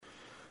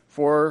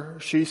For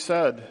she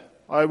said,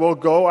 I will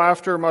go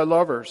after my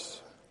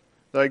lovers,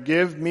 that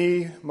give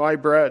me my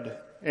bread,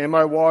 and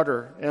my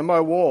water, and my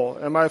wool,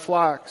 and my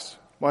flax,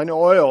 mine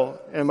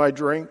oil, and my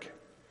drink.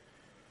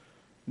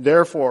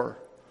 Therefore,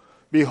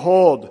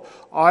 behold,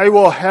 I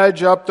will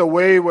hedge up the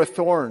way with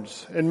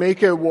thorns, and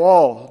make a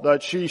wall,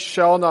 that she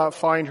shall not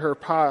find her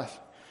path.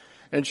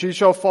 And she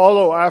shall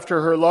follow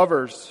after her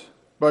lovers,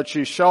 but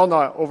she shall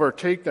not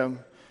overtake them.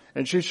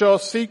 And she shall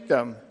seek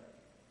them,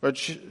 but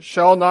she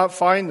shall not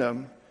find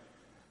them.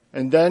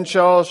 And then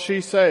shall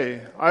she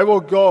say, I will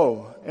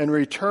go and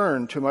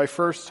return to my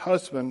first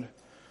husband,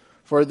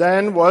 for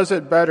then was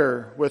it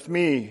better with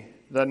me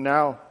than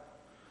now.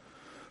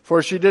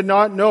 For she did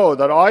not know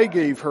that I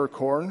gave her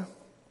corn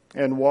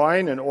and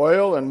wine and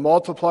oil, and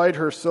multiplied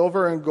her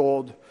silver and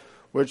gold,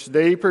 which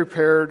they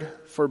prepared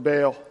for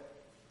Baal.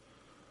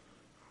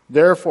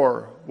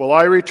 Therefore will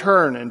I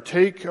return and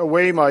take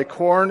away my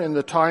corn in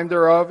the time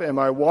thereof, and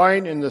my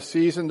wine in the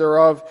season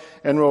thereof,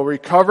 and will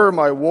recover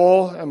my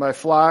wool and my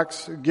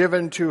flax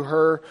given to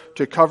her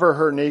to cover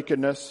her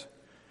nakedness.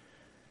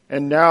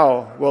 And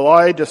now will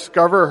I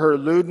discover her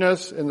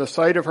lewdness in the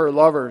sight of her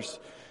lovers,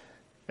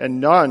 and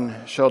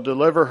none shall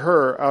deliver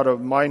her out of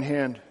mine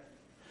hand.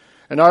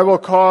 And I will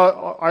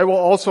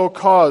also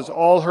cause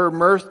all her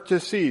mirth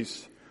to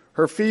cease,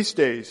 her feast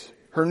days,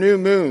 her new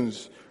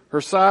moons,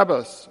 her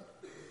Sabbaths,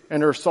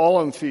 and her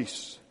solemn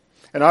feasts.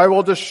 And I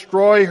will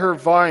destroy her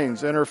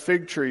vines and her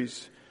fig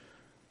trees.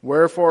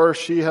 Wherefore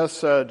she hath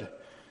said,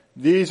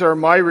 These are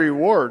my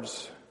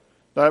rewards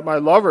that my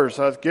lovers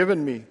hath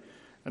given me,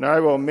 and I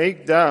will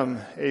make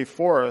them a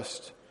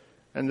forest,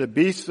 and the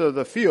beasts of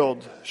the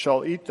field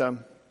shall eat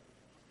them.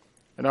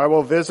 And I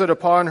will visit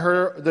upon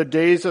her the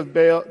days of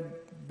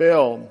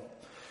Baal,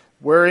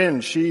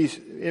 wherein she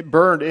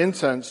burned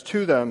incense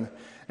to them,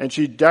 and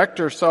she decked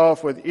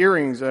herself with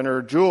earrings and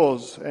her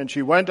jewels, and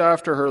she went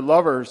after her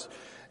lovers,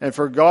 and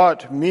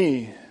forgot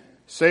me,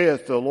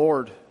 saith the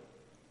Lord.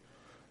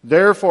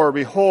 Therefore,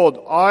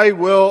 behold, I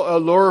will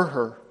allure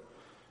her,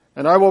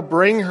 and I will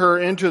bring her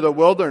into the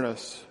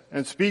wilderness,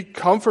 and speak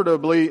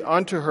comfortably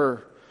unto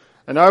her,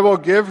 and I will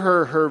give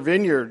her her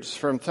vineyards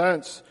from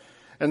thence,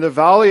 and the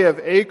valley of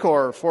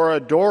Achor for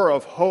a door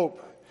of hope,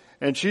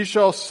 and she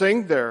shall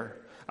sing there,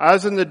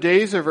 as in the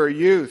days of her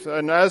youth,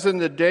 and as in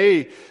the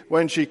day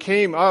when she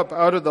came up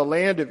out of the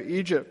land of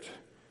Egypt.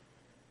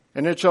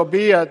 And it shall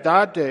be at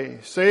that day,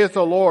 saith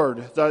the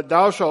Lord, that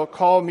thou shalt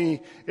call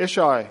me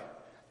Ishai,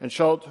 and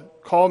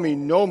shalt call me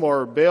no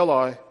more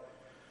Baali.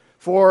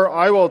 For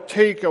I will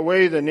take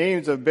away the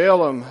names of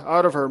Baalim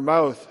out of her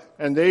mouth,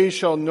 and they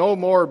shall no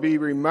more be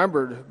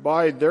remembered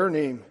by their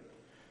name.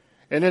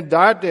 And in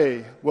that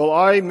day will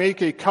I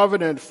make a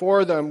covenant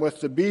for them with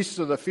the beasts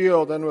of the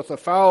field, and with the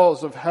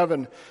fowls of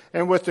heaven,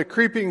 and with the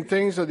creeping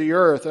things of the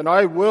earth. And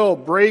I will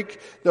break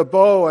the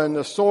bow and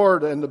the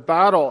sword and the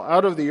battle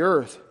out of the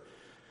earth,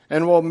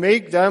 and will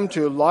make them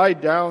to lie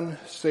down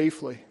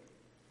safely.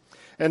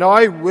 And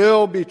I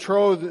will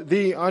betroth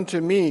thee unto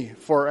me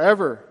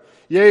forever.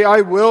 Yea,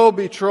 I will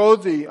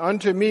betroth thee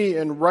unto me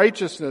in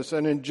righteousness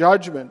and in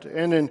judgment,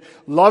 and in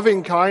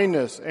loving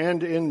kindness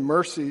and in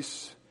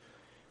mercies.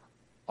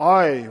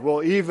 I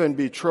will even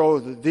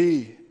betroth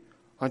thee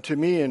unto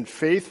me in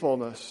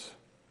faithfulness,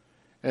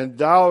 and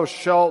thou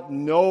shalt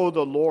know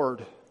the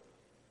Lord.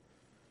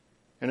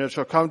 And it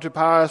shall come to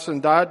pass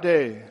in that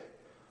day,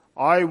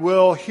 I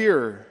will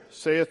hear,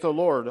 saith the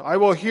Lord, I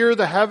will hear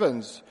the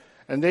heavens,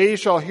 and they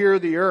shall hear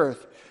the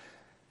earth,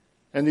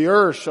 and the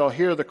earth shall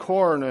hear the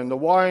corn and the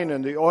wine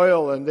and the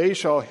oil, and they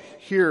shall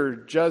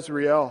hear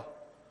Jezreel.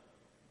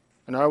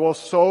 And I will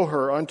sow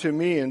her unto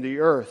me in the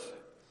earth,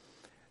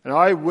 and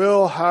I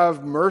will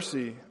have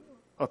mercy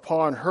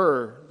upon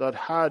her that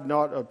had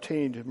not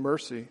obtained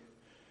mercy.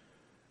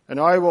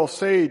 And I will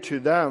say to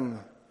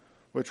them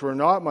which were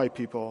not my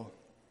people,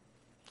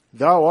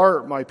 Thou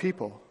art my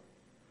people.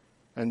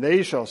 And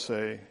they shall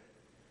say,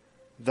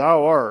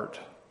 Thou art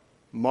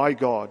my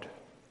God.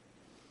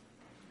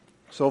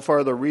 So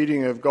far the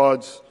reading of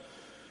God's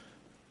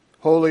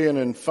holy and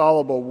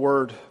infallible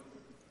word.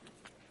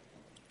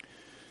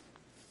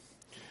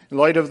 In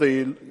light of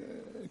the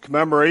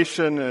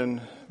commemoration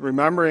and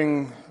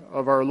remembering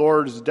of our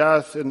Lord's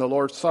death in the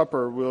Lord's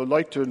Supper, we would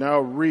like to now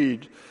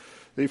read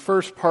the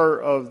first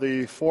part of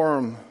the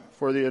form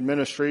for the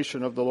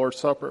administration of the Lord's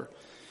Supper.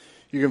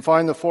 You can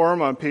find the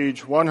form on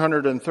page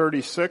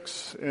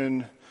 136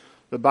 in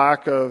the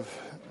back of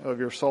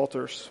your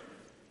psalters.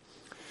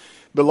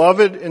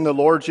 Beloved in the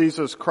Lord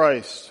Jesus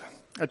Christ,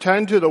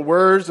 attend to the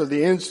words of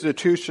the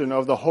institution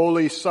of the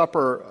Holy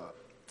Supper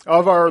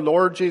of our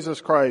Lord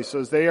Jesus Christ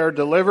as they are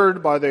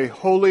delivered by the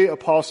Holy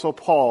Apostle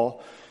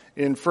Paul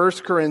in 1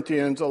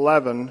 Corinthians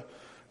 11,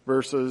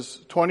 verses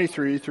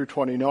 23 through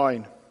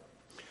 29.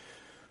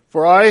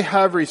 For I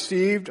have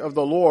received of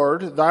the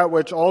Lord that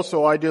which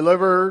also I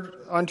delivered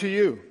unto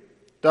you,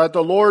 that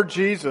the Lord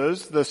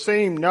Jesus, the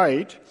same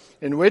night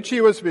in which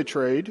he was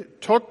betrayed,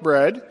 took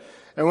bread,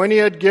 and when he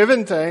had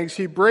given thanks,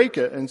 he brake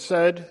it and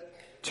said,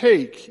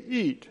 Take,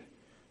 eat.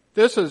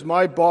 This is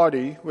my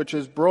body, which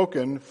is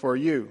broken for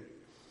you.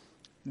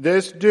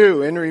 This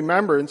do in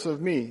remembrance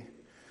of me.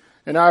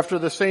 And after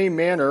the same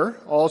manner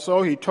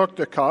also he took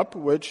the cup,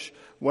 which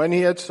when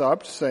he had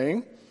supped,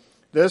 saying,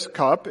 This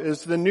cup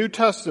is the New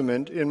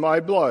Testament in my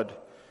blood.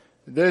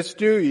 This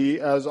do ye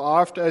as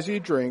oft as ye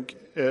drink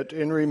it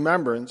in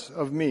remembrance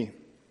of me.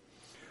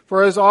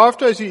 For as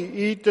oft as ye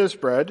eat this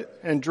bread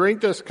and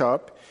drink this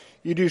cup,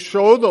 ye do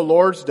show the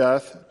Lord's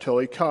death till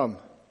he come.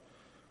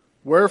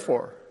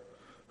 Wherefore,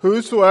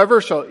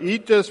 whosoever shall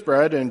eat this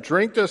bread and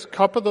drink this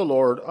cup of the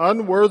Lord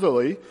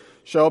unworthily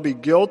shall be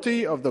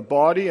guilty of the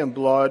body and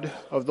blood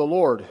of the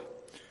Lord.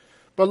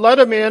 But let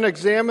a man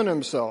examine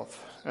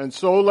himself, and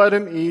so let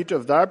him eat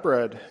of that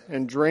bread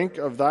and drink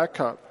of that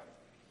cup.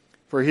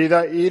 For he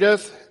that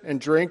eateth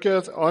and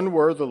drinketh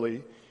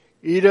unworthily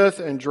eateth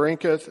and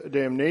drinketh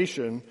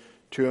damnation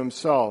to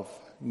himself,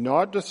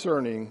 not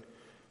discerning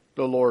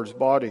the Lord's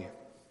body.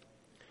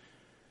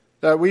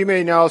 That we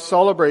may now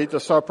celebrate the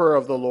supper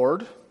of the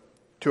Lord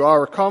to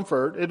our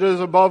comfort, it is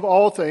above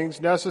all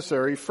things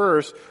necessary,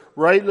 first,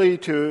 rightly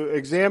to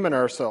examine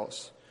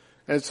ourselves,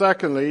 and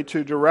secondly,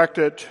 to direct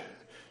it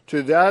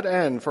to that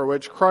end for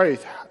which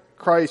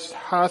Christ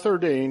hath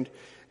ordained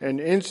and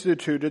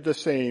instituted the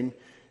same,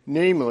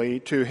 namely,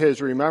 to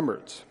his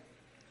remembrance.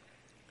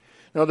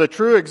 Now, the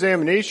true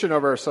examination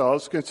of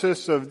ourselves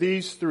consists of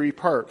these three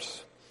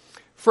parts.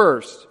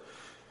 First,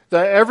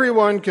 that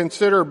everyone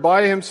consider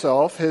by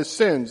himself his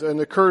sins and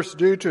the curse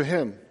due to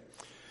him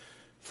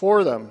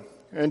for them,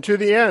 and to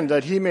the end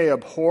that he may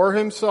abhor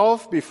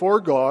himself before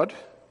God,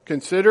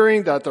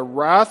 considering that the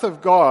wrath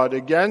of God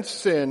against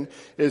sin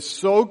is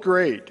so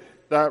great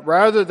that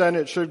rather than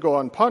it should go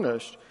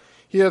unpunished,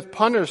 he hath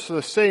punished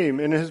the same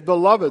in his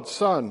beloved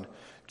Son,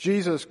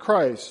 Jesus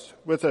Christ,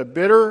 with the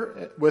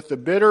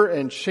bitter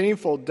and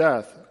shameful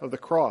death of the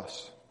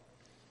cross.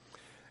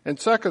 And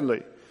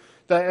secondly,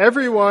 that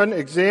everyone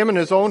examine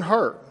his own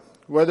heart,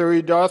 whether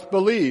he doth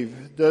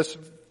believe this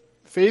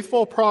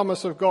faithful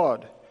promise of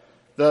God,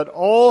 that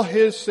all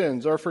his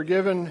sins are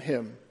forgiven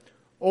him,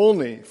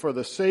 only for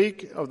the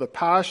sake of the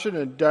passion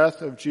and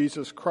death of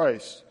Jesus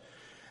Christ,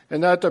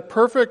 and that the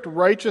perfect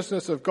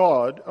righteousness of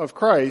God, of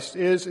Christ,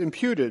 is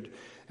imputed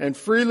and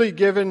freely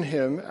given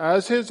him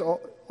as his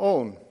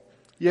own,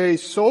 yea,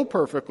 so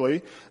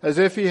perfectly as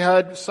if he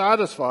had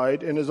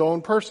satisfied in his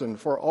own person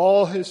for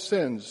all his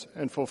sins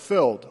and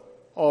fulfilled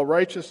all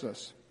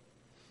righteousness.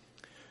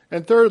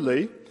 And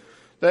thirdly,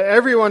 that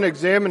everyone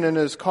examine in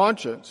his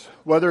conscience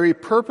whether he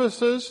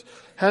purposes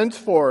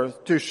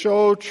henceforth to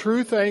show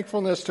true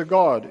thankfulness to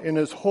God in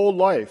his whole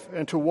life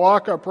and to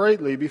walk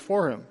uprightly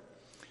before him,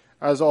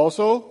 as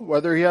also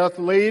whether he hath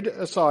laid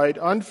aside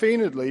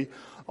unfeignedly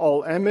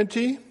all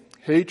enmity,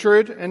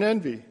 hatred, and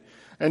envy,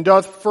 and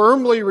doth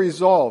firmly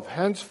resolve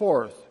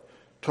henceforth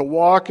to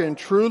walk in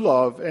true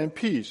love and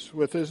peace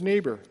with his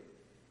neighbor.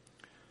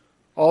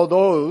 All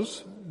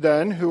those,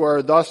 then, who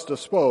are thus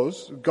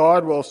disposed,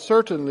 God will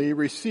certainly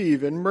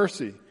receive in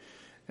mercy,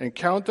 and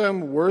count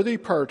them worthy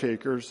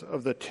partakers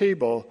of the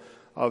table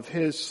of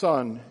his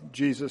Son,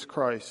 Jesus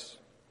Christ.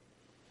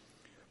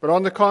 But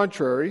on the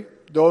contrary,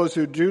 those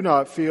who do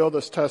not feel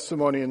this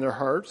testimony in their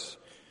hearts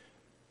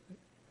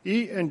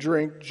eat and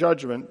drink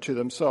judgment to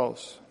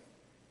themselves.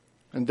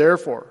 And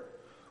therefore,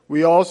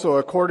 we also,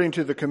 according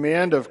to the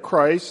command of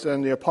Christ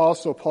and the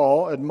Apostle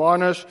Paul,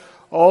 admonish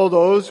all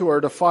those who are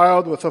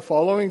defiled with the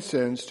following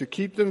sins to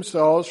keep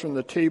themselves from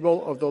the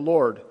table of the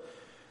Lord,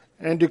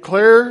 and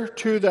declare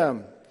to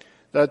them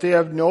that they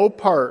have no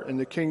part in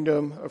the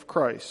kingdom of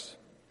Christ,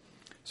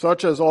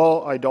 such as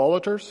all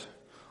idolaters,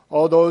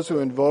 all those who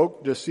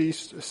invoke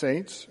deceased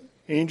saints,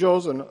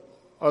 angels, and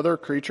other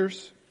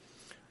creatures,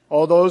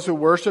 all those who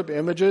worship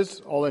images,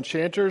 all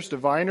enchanters,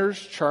 diviners,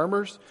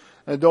 charmers,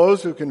 and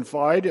those who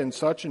confide in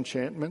such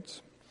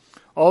enchantments,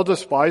 all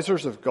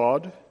despisers of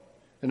God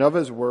and of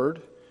his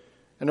word,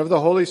 and of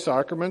the holy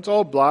sacraments,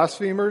 all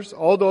blasphemers,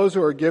 all those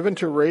who are given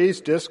to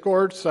raise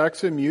discord,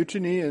 sects, and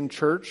mutiny in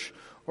church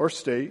or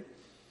state,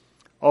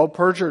 all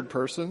perjured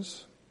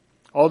persons,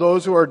 all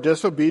those who are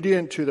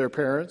disobedient to their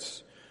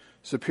parents,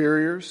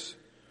 superiors,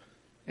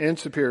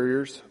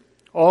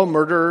 all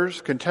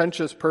murderers,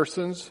 contentious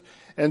persons,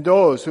 and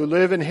those who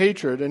live in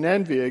hatred and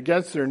envy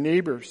against their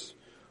neighbors,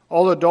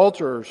 all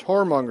adulterers,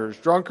 whoremongers,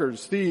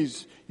 drunkards,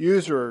 thieves,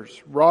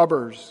 usurers,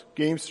 robbers,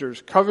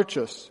 gamesters,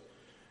 covetous,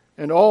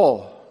 and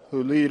all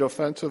who lead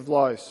offensive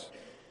lives.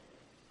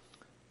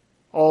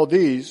 All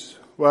these,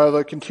 while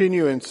they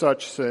continue in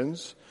such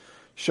sins,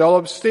 shall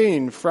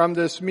abstain from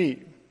this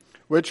meat,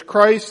 which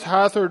Christ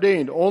hath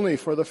ordained only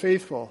for the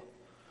faithful,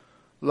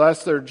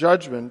 lest their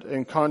judgment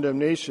and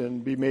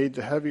condemnation be made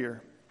the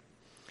heavier.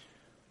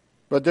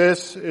 But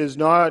this is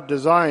not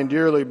designed,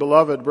 dearly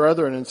beloved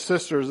brethren and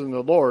sisters in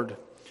the Lord,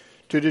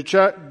 to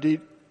deject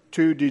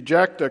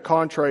the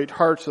contrite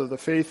hearts of the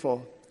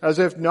faithful, as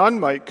if none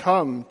might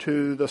come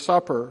to the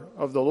supper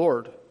of the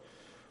Lord,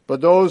 but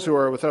those who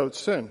are without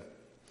sin.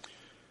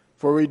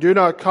 For we do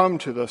not come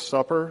to the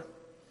supper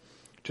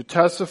to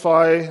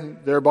testify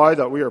thereby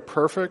that we are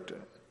perfect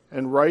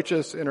and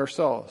righteous in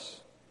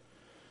ourselves,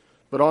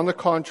 but on the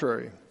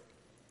contrary,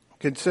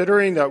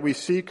 considering that we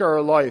seek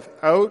our life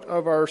out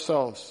of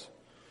ourselves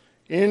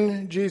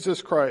in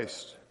Jesus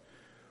Christ,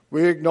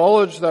 we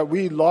acknowledge that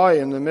we lie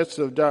in the midst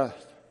of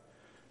death,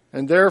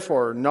 and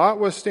therefore,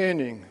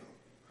 notwithstanding,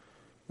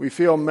 we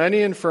feel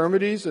many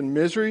infirmities and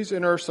miseries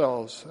in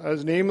ourselves,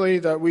 as namely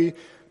that we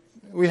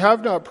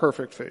have not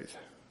perfect faith,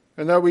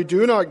 and that we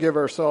do not give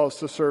ourselves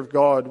to serve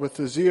God with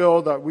the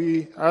zeal that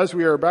as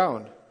we are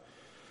bound,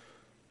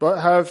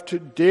 but have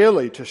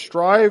daily to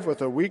strive with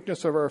the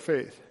weakness of our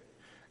faith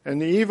and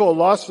the evil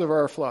lusts of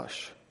our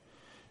flesh.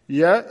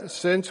 Yet,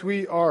 since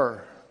we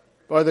are,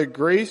 by the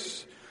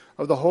grace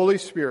of the Holy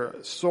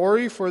Spirit,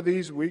 sorry for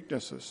these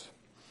weaknesses,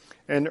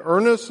 and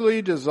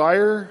earnestly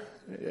desirous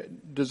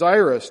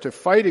to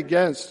fight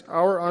against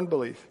our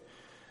unbelief,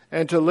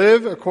 and to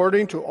live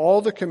according to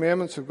all the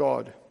commandments of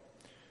God,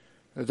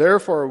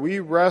 therefore we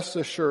rest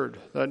assured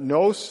that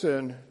no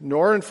sin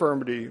nor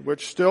infirmity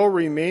which still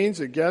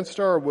remains against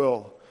our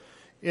will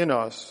in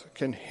us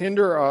can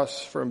hinder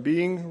us from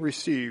being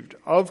received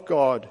of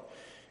God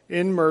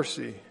in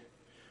mercy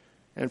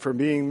and from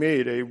being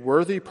made a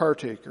worthy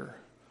partaker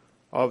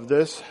of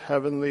this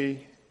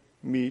heavenly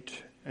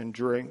meat and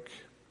drink.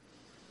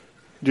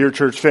 Dear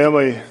church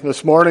family,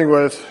 this morning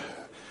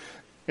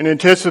in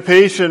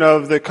anticipation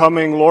of the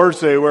coming Lord's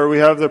Day, where we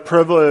have the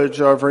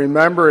privilege of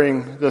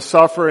remembering the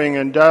suffering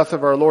and death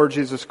of our Lord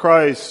Jesus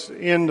Christ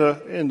in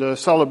the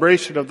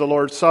celebration of the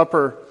Lord's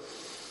Supper,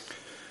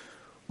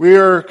 we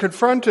are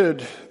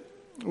confronted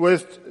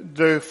with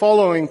the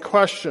following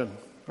question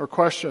or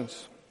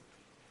questions,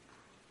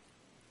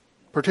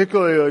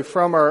 particularly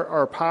from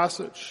our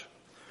passage.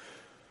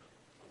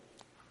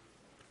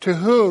 To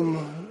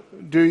whom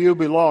do you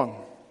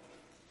belong?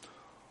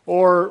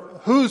 Or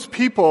whose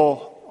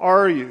people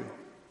are you?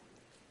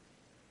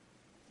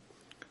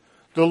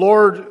 The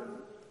Lord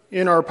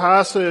in our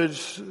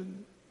passage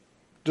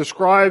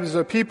describes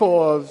a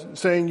people of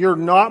saying, "You're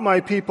not my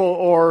people,"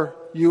 or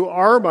 "You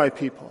are my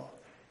people."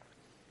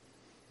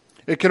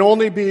 It can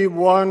only be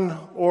one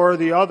or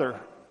the other.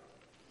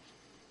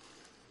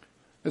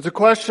 It's a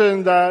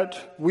question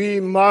that we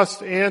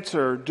must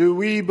answer. Do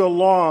we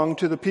belong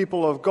to the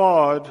people of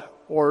God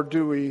or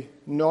do we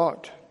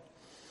not?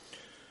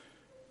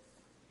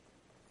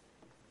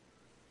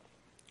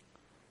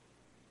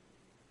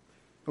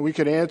 We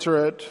can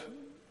answer it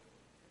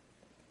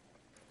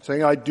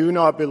saying, "I do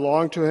not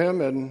belong to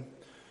him," and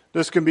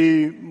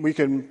we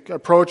can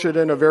approach it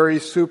in a very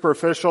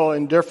superficial,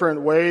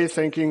 indifferent way,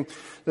 thinking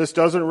this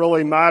doesn't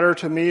really matter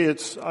to me.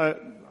 I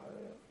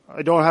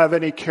don't have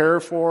any care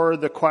for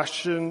the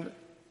question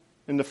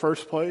in the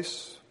first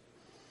place.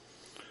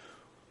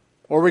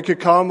 Or we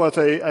could come with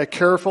a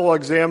careful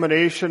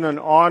examination, an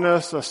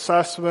honest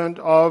assessment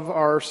of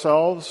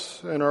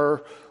ourselves and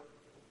our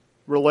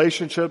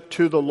relationship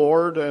to the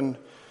Lord, and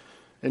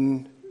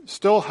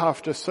still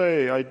have to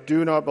say, "I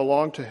do not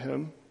belong to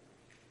him."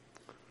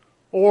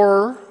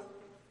 Or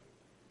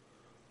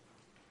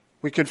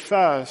we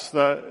confess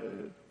that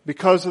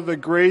because of the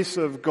grace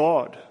of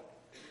God,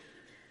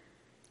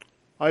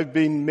 I've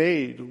been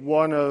made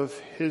one of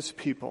his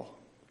people.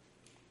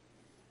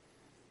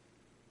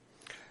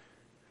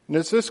 And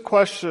it's this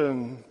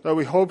question that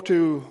we hope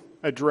to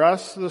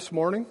address this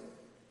morning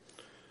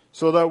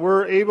so that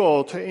we're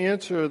able to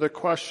answer the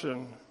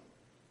question.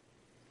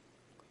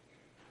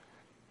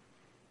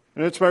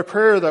 And it's my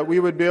prayer that we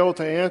would be able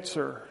to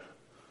answer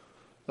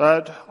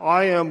that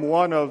I am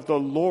one of the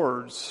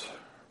Lord's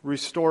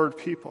restored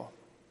people.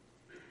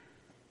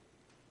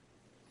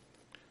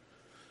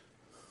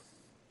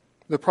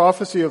 The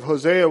prophecy of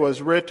Hosea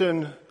was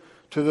written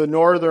to the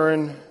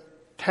northern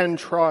 10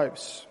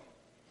 tribes.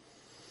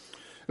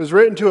 It was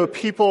written to a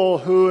people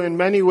who in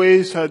many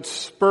ways had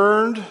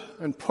spurned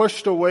and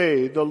pushed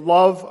away the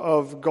love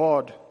of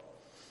God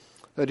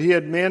that he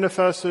had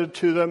manifested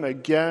to them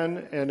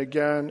again and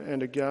again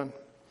and again.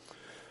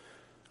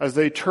 As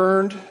they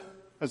turned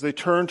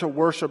to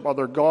worship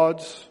other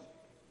gods,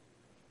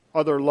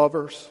 other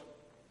lovers.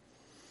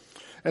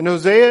 And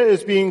Hosea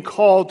is being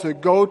called to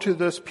go to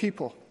this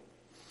people,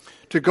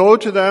 to go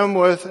to them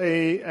with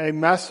a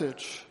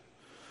message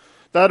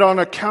that on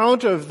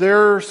account of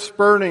their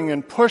spurning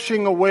and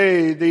pushing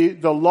away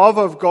the love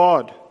of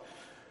God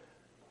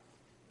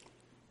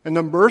and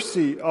the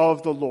mercy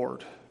of the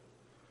Lord,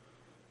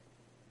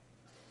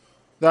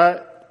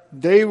 that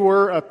they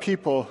were a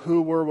people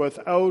who were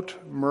without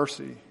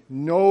mercy,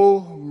 no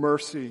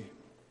mercy.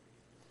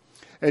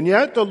 And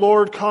yet the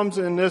Lord comes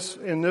in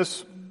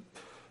this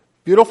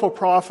beautiful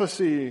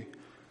prophecy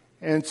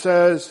and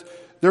says,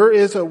 there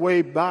is a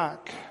way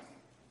back.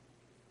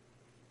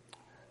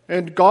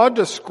 And God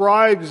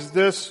describes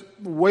this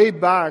way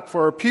back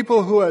for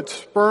people who had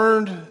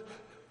spurned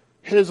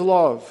his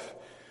love,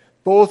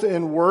 both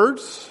in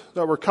words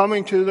that were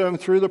coming to them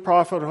through the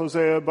prophet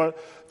Hosea, but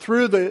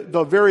through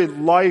the very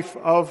life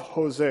of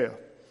Hosea.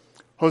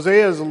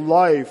 Hosea's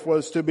life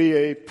was to be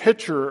a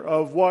picture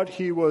of what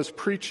he was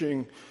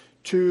preaching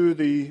to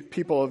the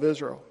people of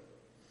Israel.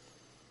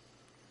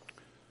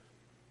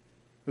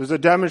 It was a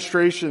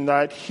demonstration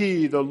that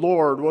he, the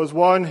Lord, was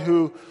one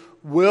who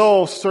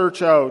will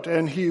search out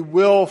and he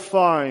will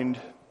find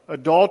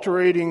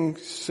adulterating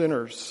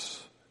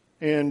sinners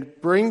and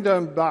bring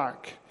them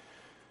back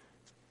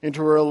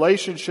into a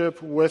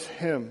relationship with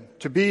him,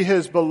 to be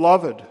his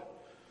beloved,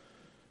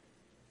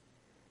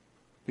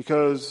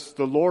 because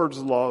the Lord's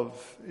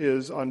love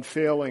is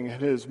unfailing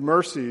and his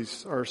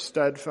mercies are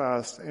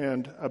steadfast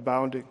and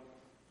abounding.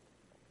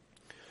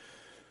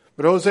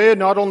 But Hosea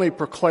not only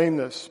proclaimed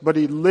this, but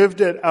he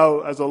lived it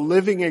out as a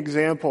living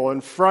example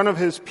in front of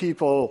his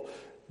people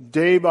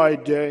day by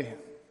day.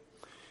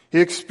 He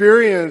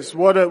experienced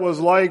what it was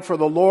like for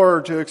the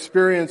Lord to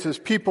experience his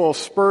people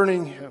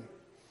spurning him.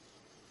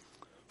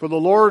 For the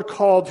Lord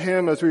called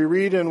him, as we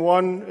read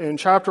in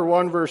chapter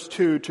 1, verse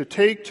 2, to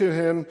take to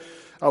him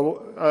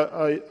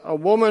a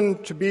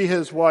woman to be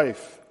his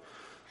wife.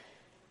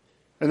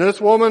 And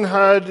this woman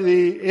had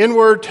the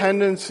inward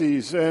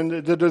tendencies and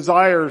the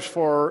desires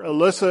for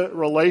illicit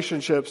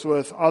relationships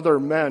with other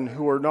men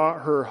who were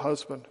not her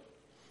husband.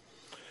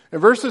 And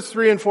verses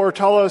 3 and 4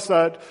 tell us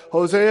that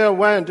Hosea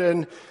went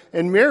and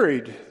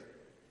married,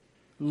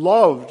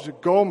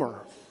 loved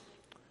Gomer.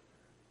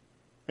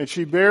 And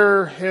she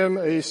bare him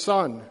a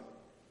son,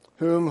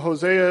 whom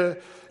Hosea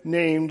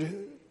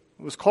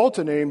was called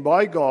to name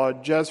by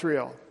God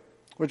Jezreel,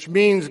 which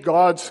means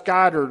God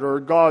scattered or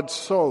God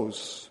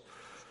sows.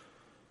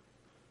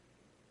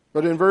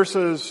 But in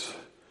verses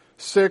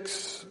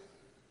 6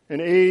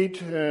 and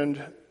 8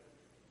 and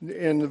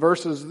in the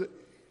verses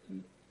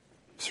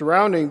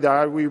surrounding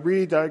that, we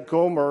read that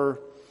Gomer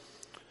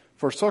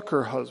forsook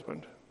her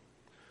husband,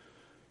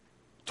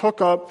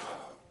 took up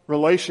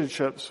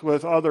relationships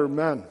with other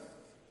men,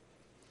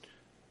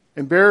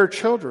 and bare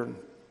children,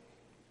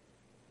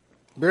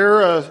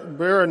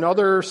 bare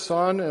another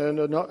son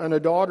and a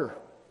daughter.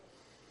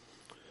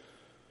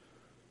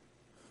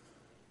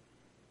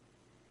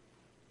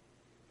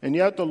 And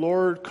yet the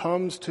Lord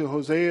comes to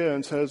Hosea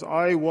and says,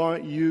 I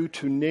want you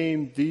to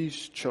name these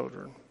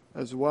children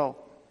as well.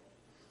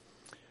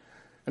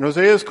 And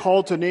Hosea is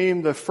called to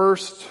name the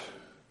first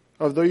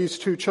of these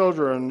two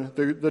children,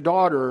 the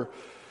daughter,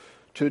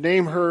 to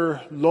name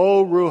her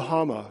Lo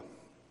Ruhama,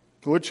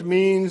 which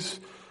means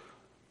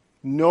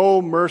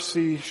no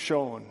mercy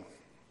shown.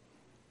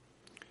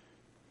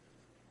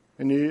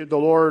 And the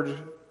Lord,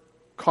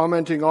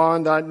 commenting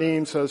on that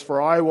name, says,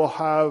 for I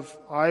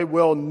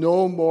will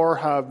no more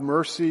have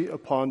mercy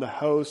upon the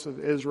house of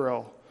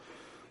Israel,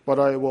 but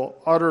I will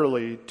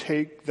utterly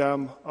take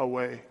them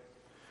away.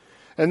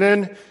 And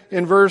then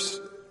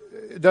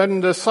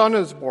then the son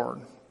is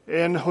born,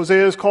 and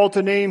Hosea is called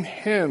to name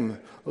him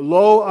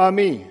Lo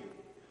Ami,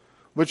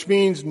 which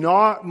means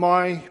not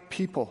my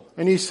people.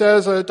 And he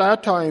says at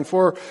that time,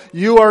 for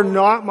you are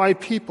not my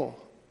people,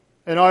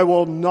 and I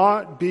will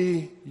not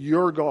be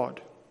your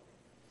God.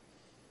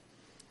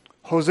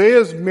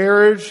 Hosea's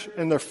marriage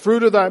and the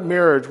fruit of that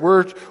marriage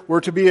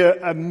were to be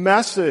a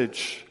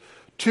message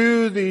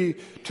to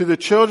the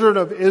children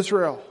of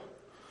Israel.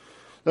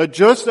 That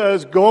just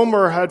as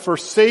Gomer had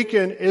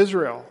forsaken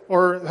Israel,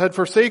 or had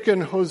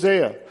forsaken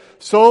Hosea,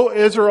 so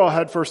Israel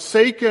had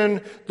forsaken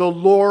the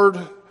Lord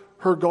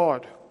her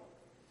God.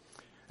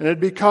 And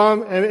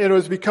it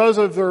was because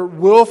of their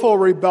willful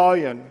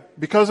rebellion,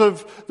 because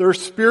of their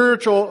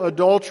spiritual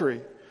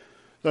adultery,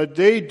 that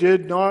they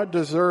did not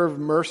deserve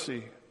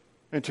mercy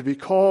and to be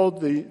called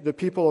the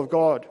people of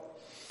God.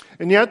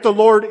 And yet the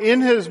Lord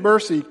in his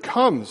mercy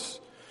comes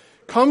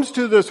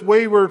to this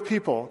wayward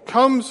people,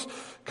 comes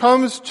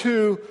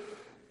to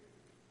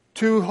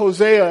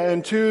Hosea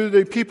and to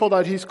the people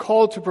that he's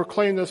called to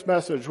proclaim this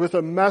message with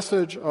a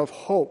message of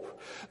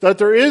hope. That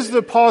there is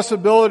the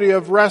possibility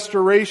of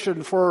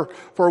restoration for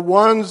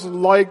ones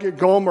like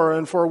Gomer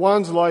and for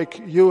ones like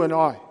you and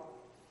I.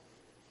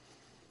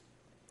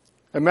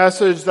 A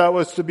message that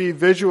was to be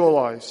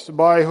visualized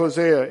by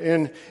Hosea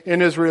in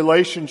his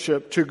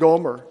relationship to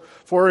Gomer.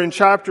 For in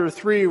chapter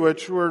 3,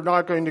 which we're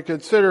not going to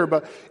consider,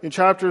 but in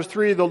chapter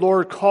 3, the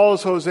Lord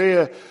calls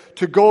Hosea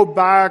to go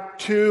back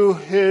to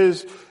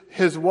his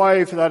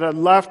wife that had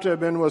left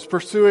him and was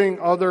pursuing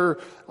other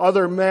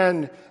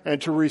men,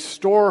 and to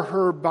restore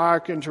her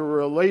back into a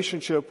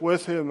relationship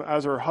with him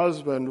as her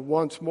husband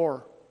once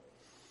more.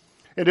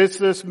 And it's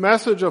this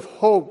message of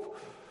hope,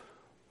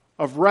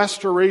 of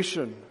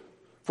restoration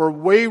for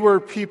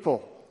wayward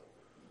people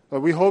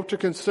that we hope to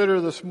consider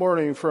this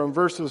morning from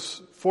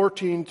verses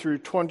 14 through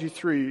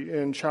 23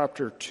 in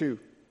chapter 2.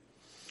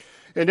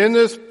 And in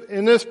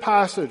this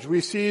passage,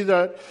 we see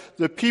that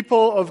the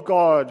people of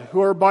God,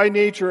 who are by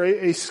nature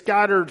a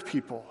scattered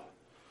people,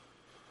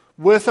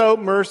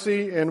 without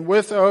mercy and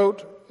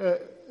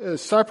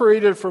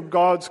separated from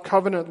God's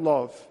covenant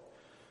love,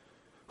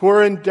 who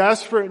are in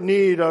desperate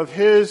need of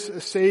his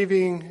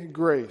saving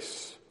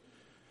grace,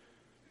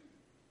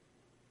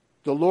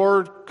 the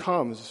Lord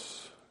comes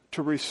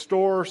to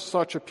restore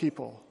such a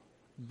people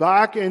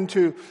back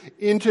into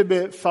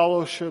intimate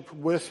fellowship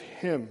with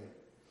him.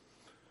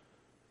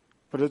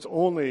 But it's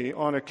only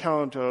on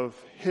account of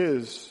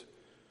his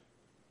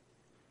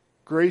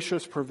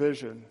gracious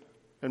provision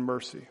and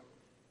mercy.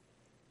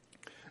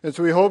 And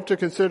so we hope to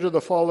consider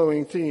the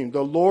following theme: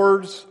 the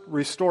Lord's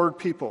restored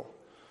people,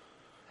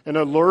 an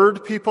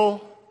allured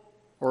people,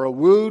 or a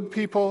wooed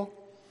people,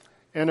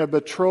 and a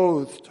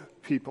betrothed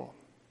people.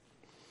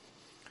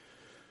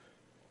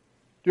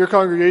 Dear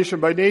congregation,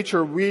 by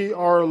nature we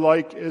are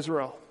like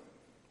Israel.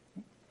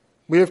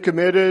 We have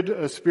committed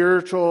a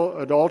spiritual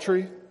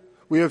adultery.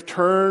 We have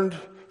turned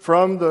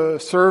from the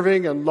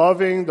serving and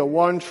loving the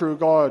one true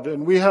God,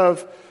 and we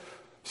have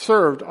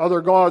served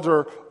other gods,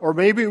 or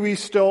maybe we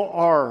still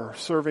are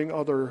serving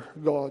other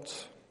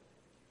gods.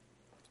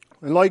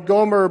 And like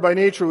Gomer, by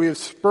nature, we have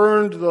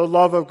spurned the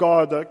love of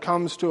God that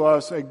comes to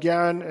us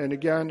again and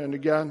again and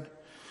again.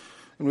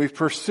 And we've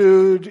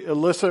pursued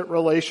illicit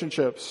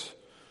relationships.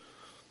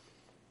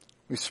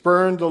 We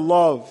spurned the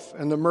love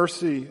and the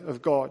mercy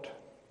of God,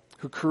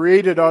 who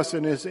created us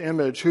in His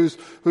image,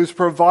 who's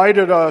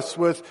provided us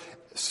with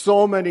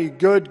so many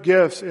good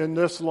gifts in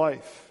this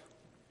life.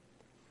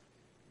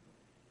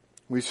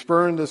 We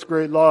spurned this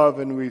great love,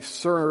 and we've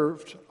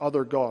served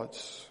other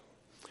gods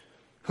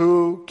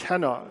who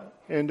cannot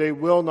and they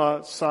will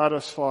not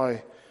satisfy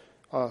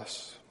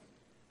us.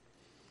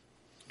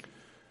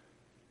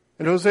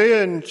 And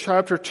Hosea in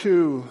chapter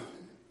 2,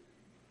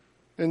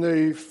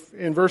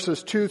 in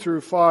verses 2 through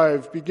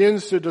 5,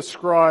 begins to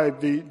describe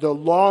the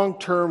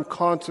long-term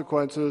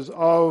consequences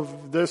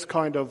of this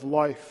kind of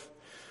life,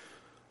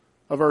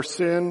 of our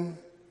sin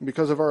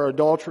because of our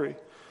adultery.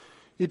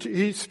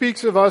 He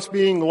speaks of us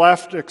being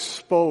left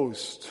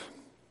exposed,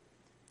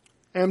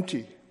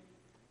 empty,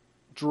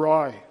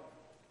 dry.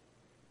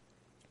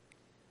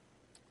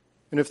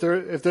 And if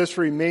this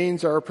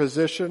remains our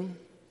position,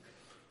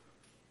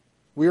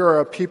 we are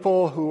a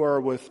people who are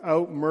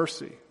without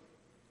mercy,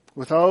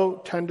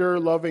 without tender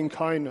loving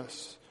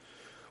kindness,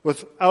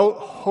 without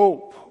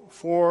hope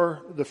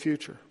for the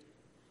future.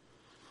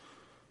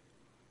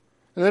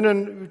 And then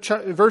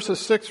in verses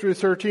 6 through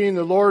 13,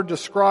 the Lord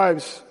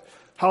describes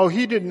how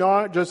He did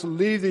not just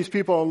leave these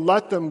people and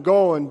let them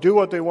go and do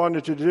what they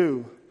wanted to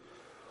do,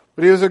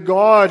 but He was a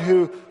God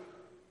who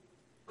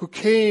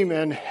came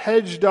and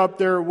hedged up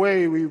their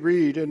way, we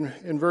read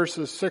in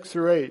verses 6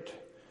 through 8.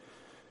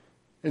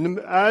 And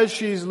as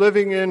she's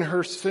living in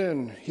her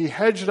sin, He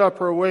hedged up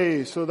her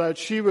way so that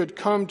she would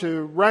come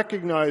to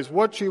recognize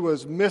what she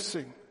was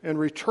missing and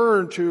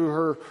return to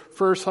her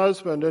first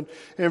husband. And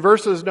in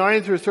verses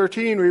 9 through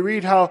 13, we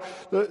read how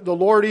the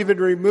Lord even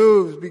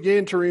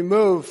began to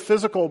remove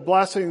physical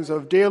blessings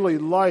of daily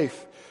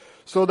life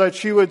so that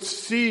she would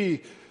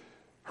see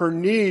her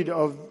need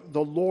of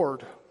the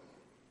Lord.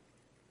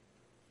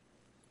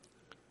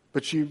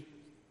 But she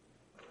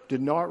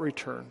did not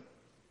return.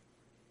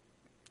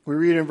 We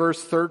read in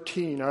verse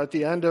 13, at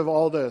the end of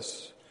all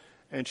this,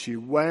 and she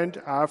went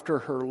after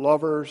her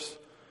lovers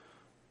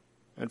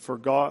and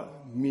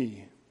forgot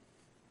me,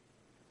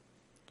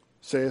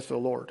 saith the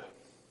Lord.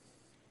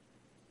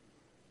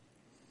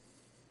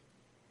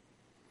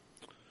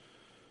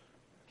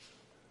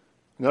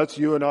 And that's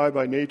you and I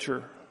by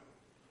nature.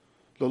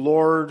 The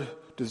Lord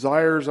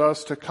desires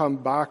us to come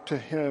back to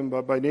Him,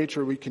 but by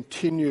nature we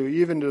continue,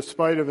 even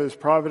despite of His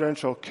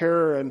providential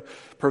care and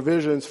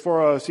provisions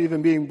for us,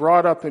 even being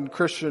brought up in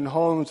Christian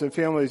homes and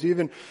families,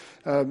 even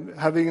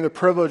having the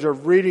privilege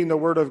of reading the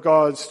Word of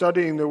God,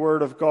 studying the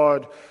Word of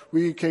God,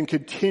 we can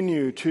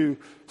continue to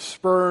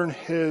spurn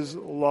His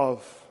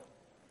love.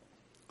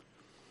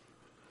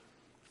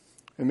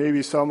 And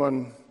maybe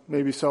someone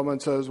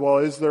says, well,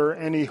 is there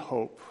any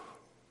hope?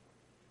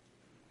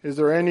 Is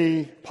there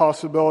any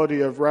possibility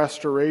of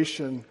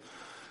restoration?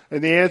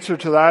 And the answer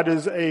to that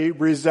is a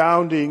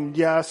resounding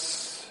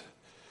yes.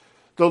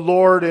 The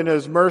Lord in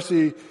His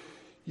mercy,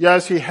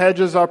 yes, He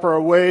hedges up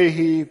our way.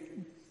 He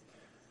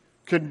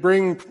could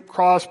bring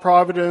cross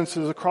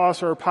providences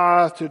across our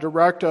path to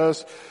direct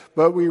us.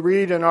 But we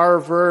read in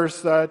our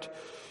verse that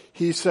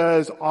He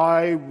says,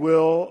 I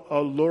will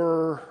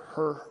allure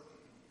her.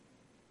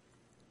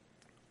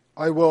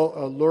 I will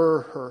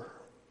allure her.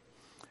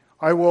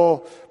 I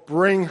will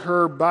bring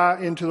her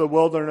back into the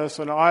wilderness,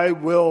 and I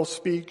will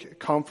speak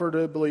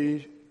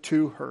comfortably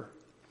to her.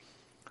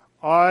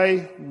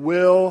 I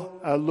will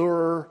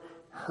allure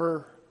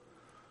her.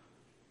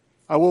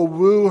 I will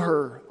woo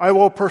her. I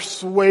will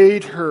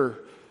persuade her.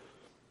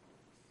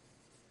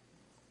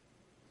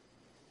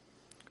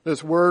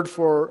 This word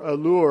for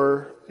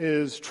allure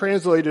is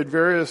translated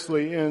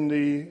variously in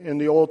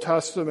the Old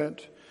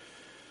Testament.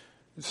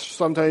 It's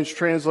sometimes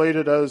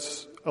translated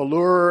as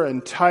allure,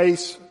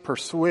 entice,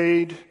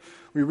 persuade.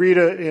 We read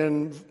it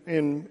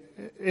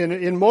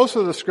in most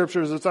of the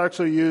scriptures, it's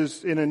actually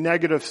used in a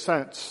negative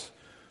sense.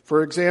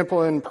 For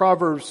example, in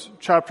Proverbs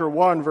chapter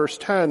 1, verse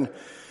 10,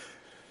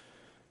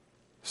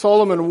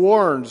 Solomon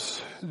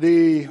warns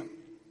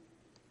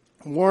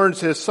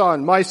his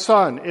son, my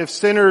son, if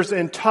sinners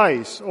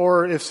entice,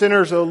 or if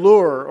sinners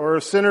allure, or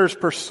if sinners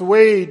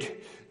persuade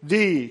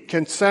thee,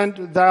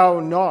 consent thou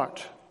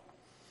not.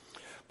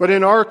 But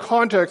in our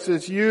context,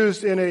 it's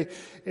used in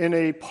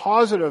a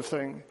positive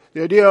thing.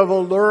 The idea of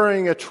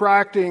alluring,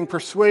 attracting,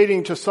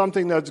 persuading to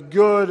something that's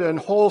good and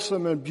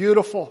wholesome and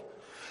beautiful.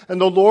 And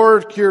the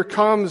Lord here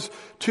comes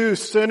to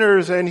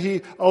sinners and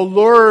he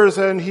allures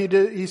and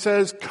he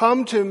says,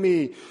 come to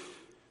me.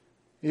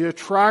 He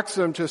attracts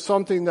them to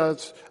something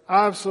that's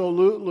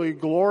absolutely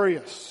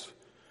glorious.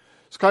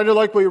 It's kind of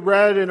like we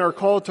read in our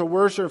call to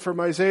worship from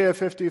Isaiah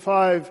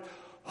 55.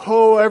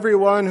 Ho,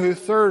 everyone who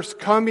thirsts,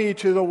 come ye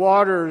to the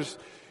waters.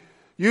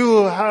 You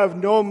who have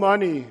no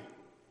money,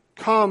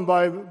 come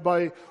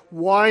by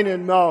wine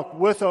and milk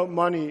without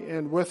money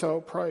and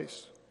without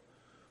price.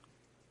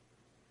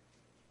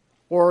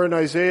 Or in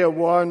Isaiah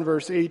 1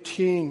 verse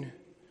 18,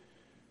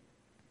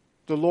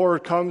 the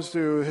Lord comes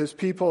to his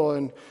people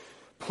and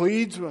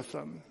pleads with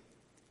them.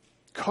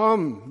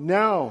 Come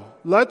now,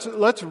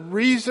 let's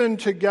reason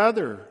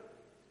together,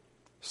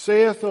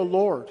 saith the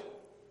Lord.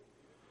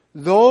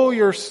 Though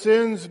your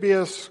sins be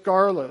as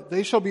scarlet,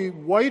 they shall be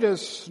white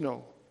as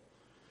snow.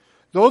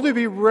 Though they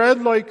be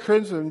red like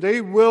crimson,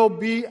 they will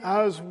be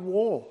as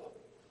wool.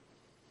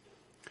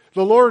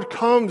 The Lord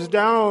comes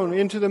down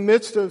into the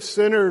midst of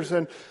sinners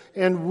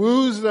and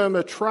woos them,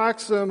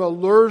 attracts them,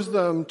 allures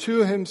them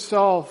to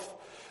himself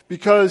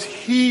because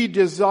he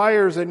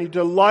desires and he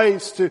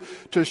delights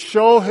to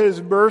show his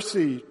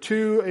mercy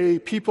to a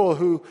people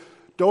who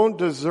don't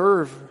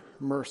deserve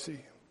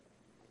mercy.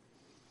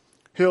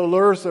 He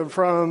allures them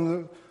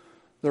from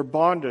their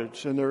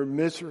bondage and their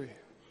misery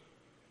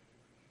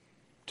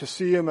to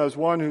see him as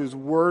one who's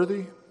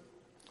worthy,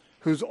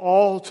 who's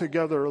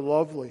altogether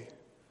lovely.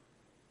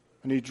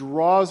 And he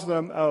draws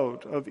them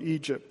out of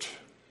Egypt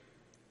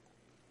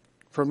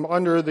from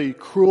under the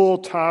cruel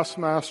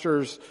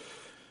taskmasters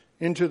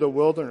into the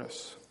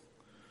wilderness.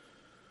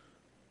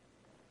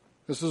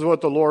 This is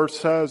what the Lord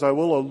says, I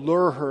will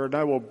allure her and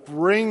I will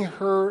bring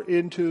her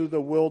into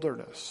the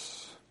wilderness.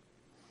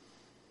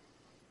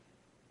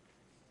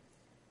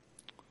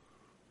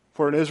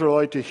 For an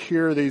Israelite to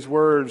hear these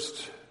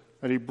words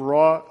that he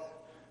brought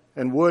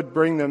and would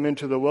bring them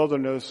into the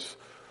wilderness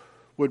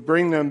would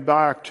bring them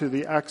back to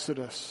the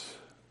Exodus,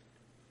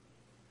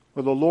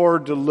 where the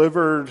Lord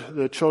delivered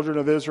the children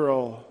of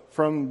Israel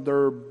from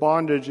their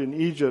bondage in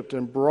Egypt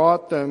and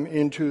brought them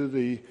into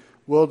the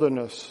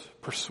wilderness,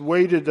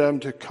 persuaded them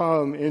to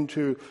come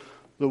into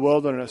the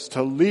wilderness,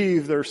 to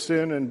leave their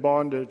sin and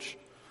bondage.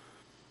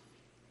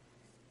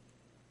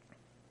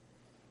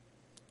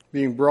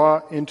 Being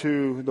brought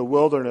into the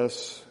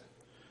wilderness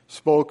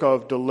spoke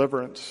of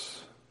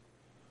deliverance,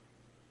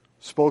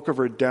 spoke of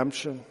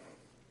redemption.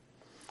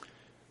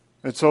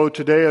 And so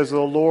today, as the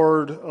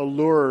Lord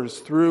allures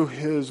through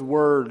his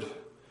word,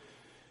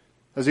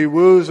 as he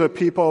woos a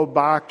people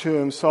back to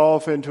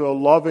himself into a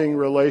loving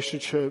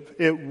relationship,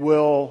 it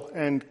will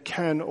and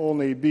can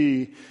only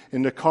be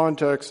in the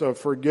context of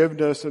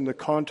forgiveness, in the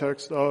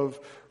context of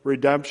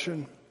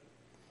redemption.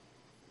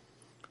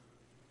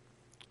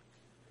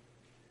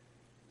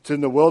 It's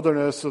in the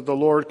wilderness that the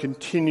Lord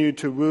continued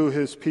to woo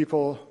his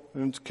people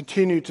and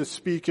continue to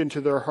speak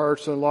into their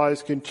hearts and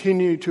lives,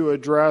 continue to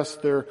address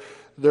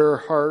their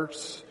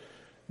hearts'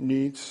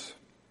 needs.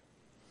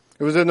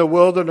 It was in the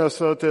wilderness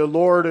that the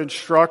Lord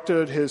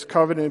instructed his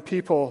covenant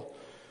people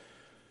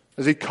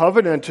as he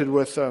covenanted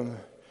with them,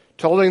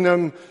 telling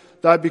them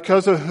that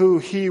because of who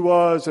he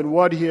was and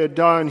what he had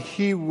done,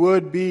 he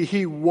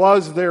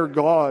was their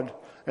God,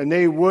 and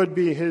they would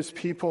be his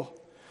people.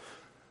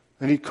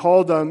 And he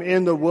called them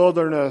in the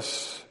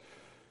wilderness.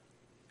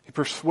 He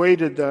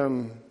persuaded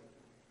them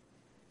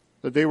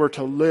that they were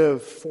to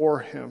live for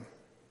him.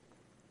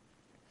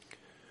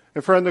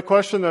 And friend, the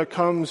question that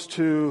comes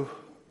to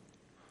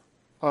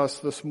us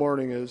this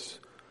morning is,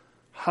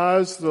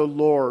 has the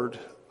Lord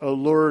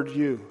allured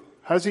you?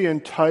 Has he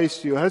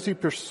enticed you? Has he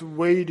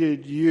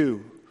persuaded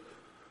you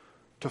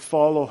to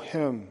follow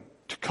him,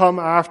 to come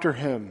after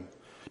him,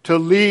 to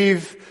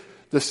leave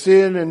the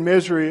sin and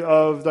misery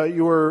of that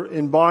you are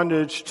in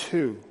bondage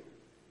to?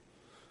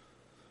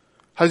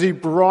 Has he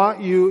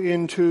brought you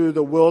into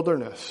the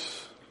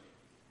wilderness?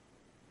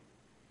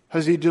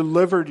 Has he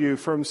delivered you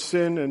from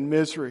sin and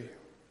misery?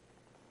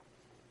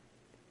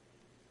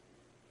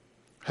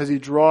 Has he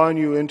drawn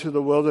you into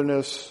the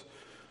wilderness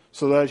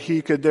so that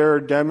he could there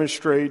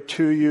demonstrate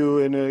to you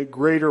in a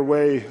greater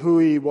way who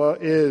he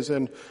is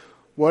and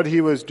what he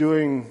was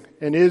doing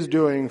and is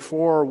doing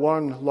for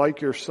one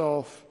like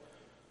yourself?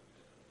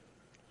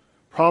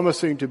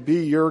 Promising to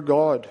be your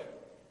God,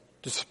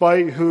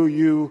 despite who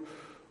you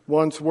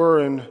once were,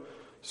 and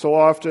so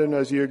often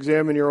as you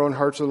examine your own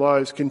hearts and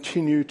lives,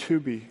 continue to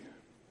be.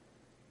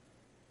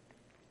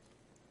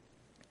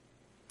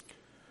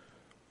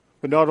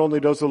 But not only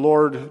does the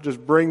Lord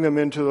just bring them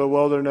into the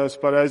wilderness,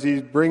 but as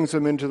he brings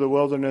them into the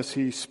wilderness,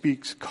 he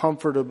speaks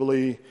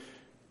comfortably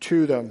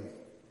to them.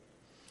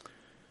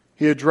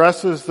 He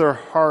addresses their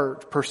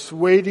heart,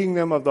 persuading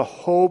them of the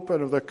hope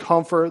and of the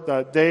comfort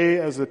that they,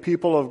 as the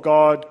people of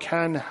God,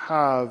 can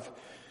have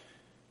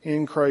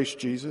in Christ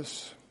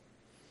Jesus.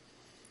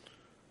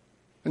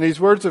 And these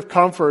words of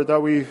comfort that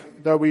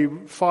we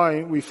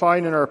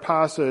find in our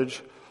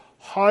passage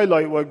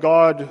highlight what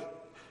God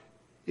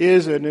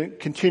is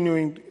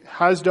and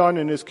has done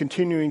and is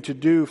continuing to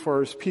do for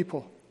his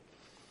people.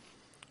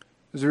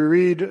 As we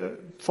read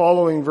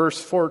following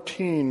verse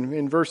 14,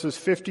 in verses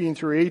 15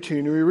 through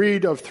 18, we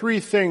read of three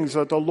things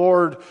that the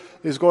Lord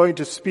is going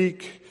to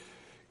speak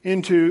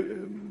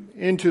into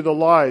the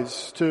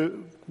lives,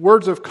 to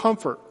words of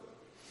comfort.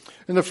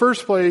 In the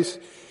first place,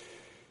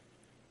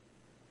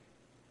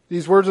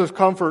 these words of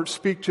comfort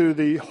speak to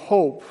the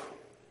hope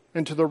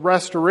and to the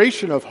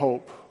restoration of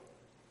hope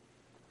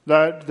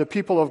that the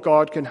people of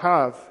God can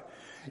have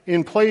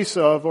in place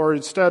of or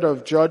instead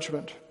of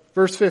judgment.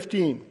 Verse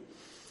 15,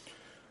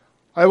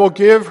 I will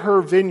give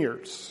her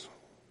vineyards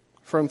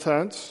from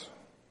thence,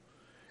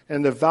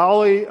 and the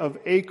valley of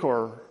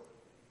Achor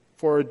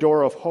for a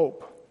door of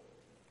hope.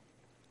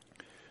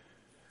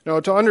 Now,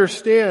 to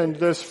understand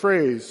this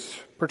phrase,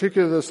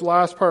 particularly this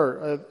last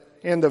part,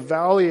 and the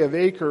valley of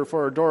Achor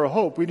for a door of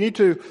hope, we need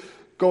to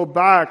go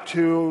back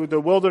to the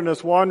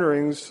wilderness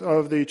wanderings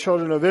of the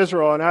children of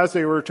Israel, and as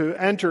they were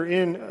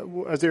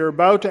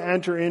about to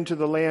enter into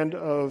the land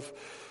of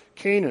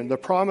Canaan, the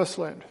promised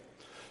land.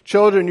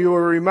 Children, you will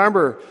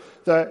remember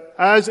that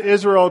as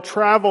Israel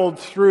traveled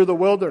through the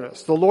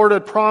wilderness, the Lord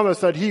had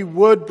promised that He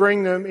would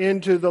bring them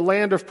into the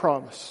land of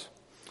promise.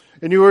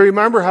 And you will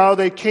remember how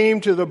they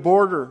came to the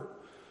border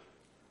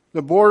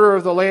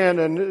of the land,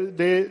 and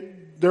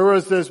there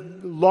was this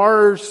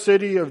large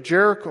city of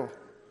Jericho.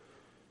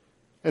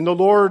 And the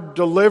Lord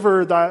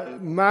delivered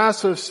that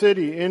massive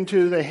city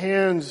into the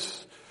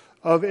hands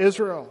of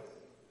Israel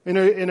in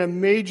a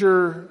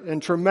major and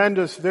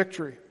tremendous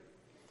victory.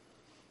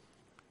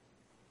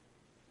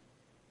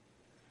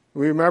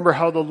 We remember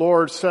how the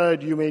Lord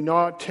said, you may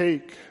not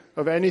take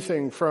of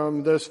anything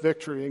from this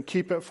victory and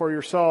keep it for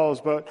yourselves,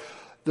 but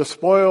the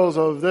spoils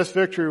of this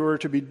victory were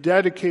to be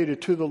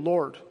dedicated to the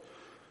Lord.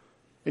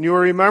 And you will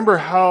remember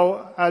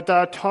how at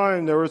that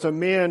time there was a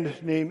man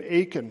named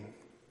Achan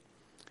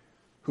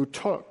who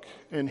took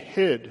and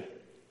hid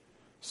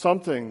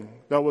something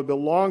that would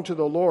belong to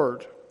the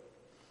Lord.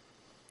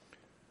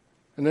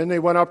 And then they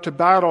went up to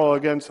battle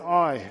against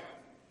Ai.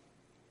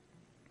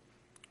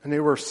 And they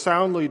were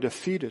soundly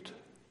defeated.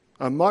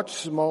 A much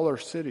smaller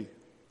city.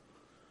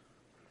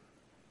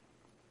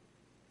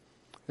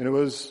 And it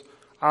was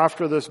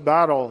after this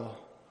battle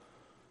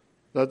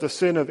that the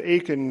sin of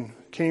Achan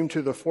came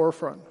to the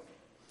forefront.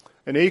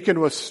 And Achan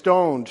was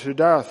stoned to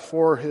death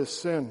for his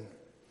sin,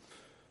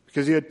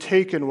 because he had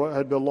taken what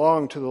had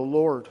belonged to the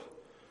Lord.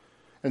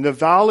 And the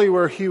valley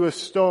where he was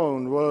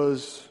stoned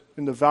was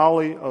in the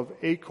valley of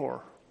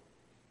Achor.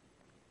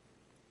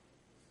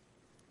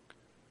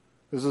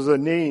 This is a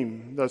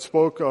name that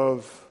spoke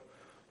of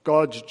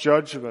God's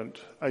judgment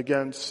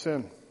against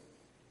sin.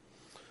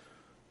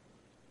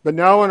 But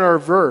now in our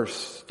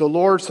verse, the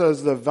Lord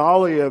says the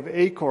valley of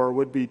Achor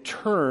would be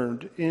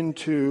turned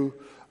into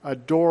a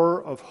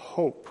door of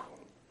hope.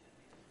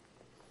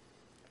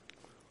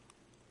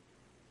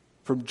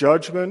 From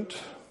judgment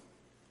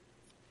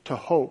to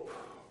hope,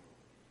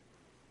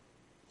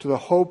 to the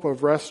hope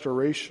of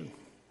restoration.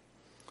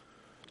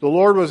 The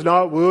Lord was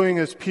not wooing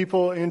His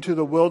people into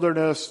the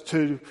wilderness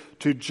to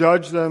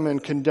judge them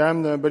and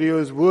condemn them, but He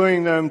was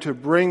wooing them to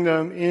bring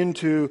them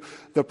into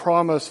the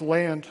promised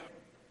land,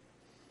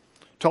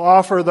 to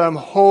offer them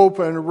hope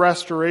and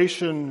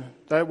restoration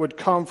that would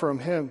come from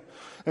Him.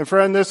 And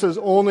friend, this is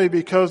only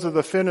because of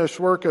the finished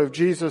work of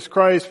Jesus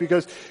Christ,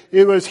 because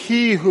it was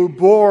He who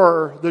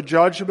bore the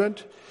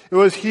judgment. It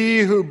was He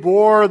who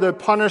bore the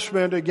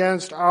punishment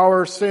against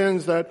our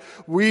sins that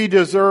we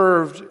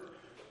deserved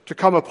to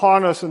come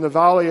upon us in the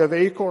valley of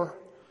Achor.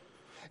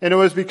 And it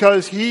was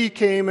because He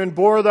came and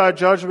bore that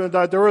judgment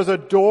that there was a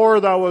door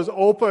that was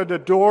opened, a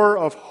door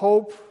of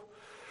hope,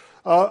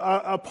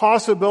 a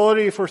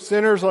possibility for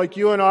sinners like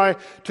you and I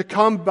to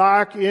come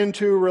back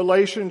into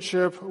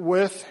relationship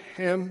with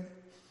Him.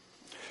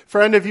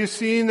 Friend, have you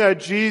seen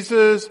that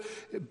Jesus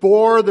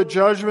bore the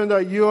judgment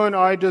that you and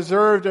I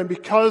deserved, and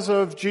because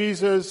of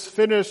Jesus'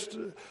 finished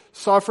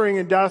suffering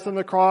and death on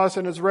the cross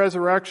and His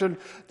resurrection,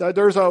 that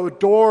there's a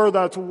door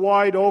that's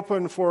wide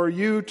open for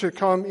you to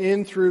come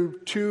in through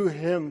to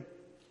Him?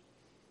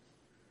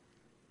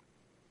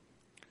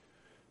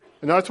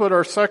 And that's what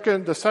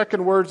the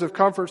second words of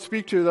comfort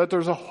speak to, that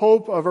there's a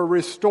hope of a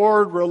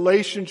restored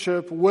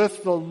relationship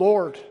with the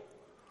Lord.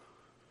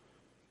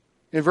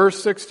 In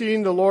verse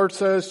 16, the Lord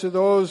says to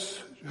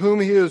those whom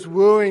He is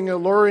wooing,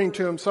 alluring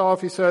to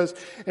Himself, He says,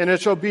 and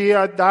it shall be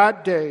at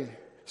that day,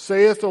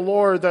 saith the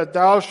Lord, that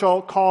thou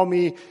shalt call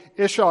me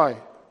Ishai.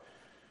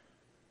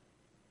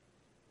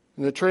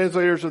 And the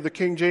translators of the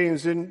King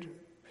James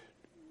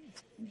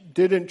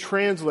didn't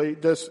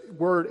translate this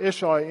word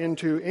Ishai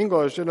into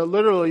English, and it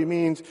literally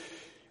means,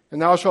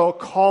 and thou shalt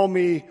call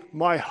me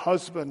my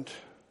husband,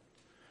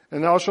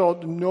 and thou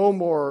shalt no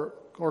more,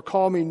 or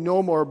call me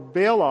no more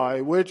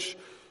Baali, which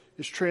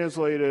is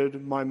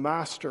translated my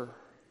master.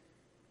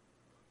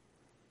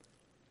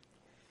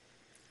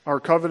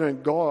 Our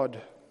covenant God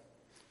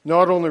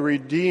not only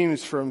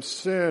redeems from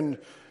sin,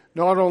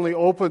 not only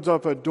opens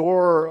up a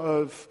door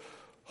of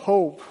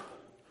hope,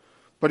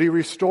 but He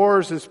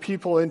restores His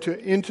people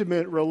into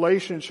intimate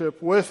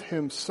relationship with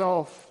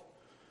Himself.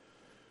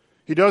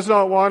 He does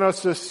not want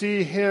us to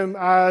see him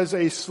as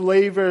a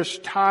slavish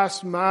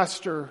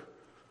taskmaster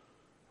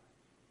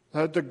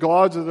that the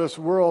gods of this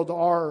world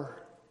are.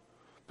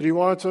 But he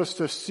wants us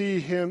to see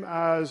him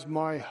as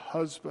my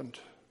husband,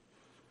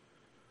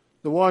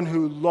 the one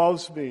who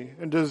loves me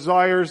and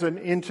desires an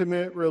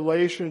intimate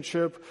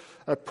relationship,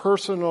 a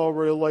personal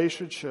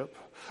relationship,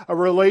 a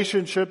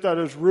relationship that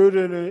is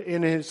rooted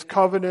in his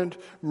covenant,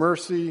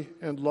 mercy,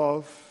 and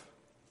love.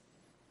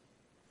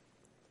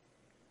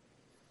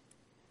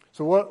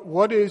 So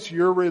what is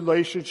your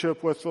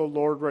relationship with the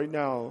Lord right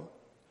now?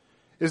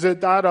 Is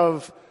it that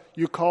of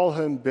you call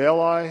him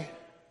Baali,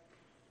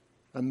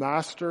 a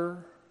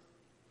master,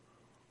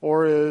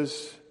 or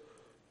is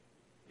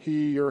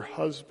he your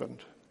husband?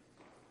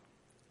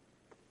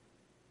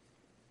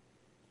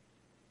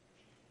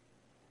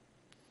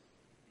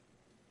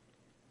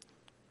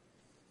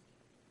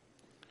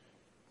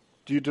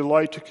 Do you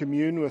delight to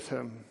commune with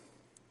him?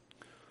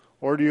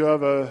 Or do you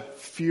have a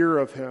fear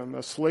of him,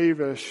 a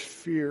slavish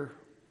fear?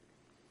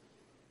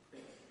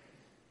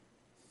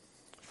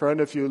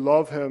 Friend, if you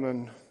love him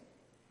and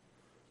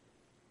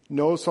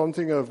know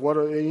something of what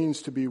it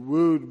means to be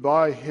wooed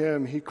by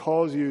him, he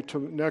calls you to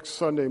next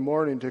Sunday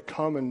morning to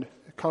come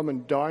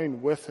and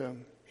dine with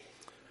him,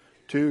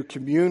 to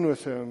commune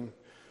with him,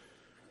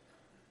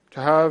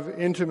 to have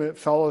intimate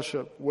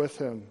fellowship with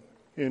him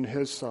in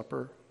his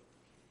supper.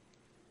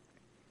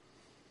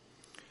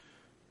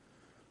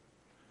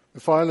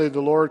 And finally,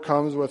 the Lord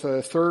comes with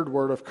a third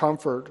word of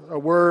comfort, a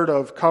word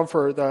of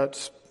comfort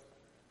that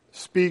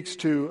speaks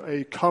to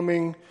a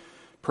coming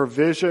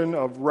provision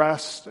of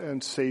rest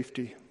and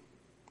safety.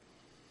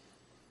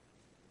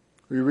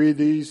 We read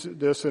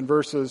this in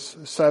verses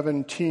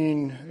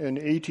 17 and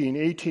 18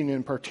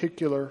 in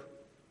particular.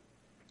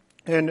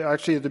 And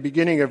actually at the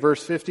beginning of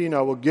verse 15,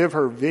 I will give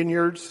her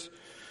vineyards.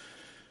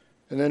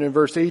 And then in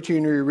verse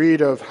 18 we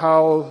read of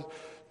how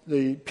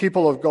the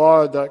people of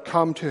God that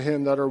come to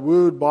him, that are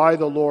wooed by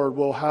the Lord,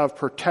 will have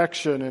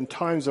protection in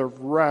times of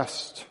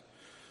rest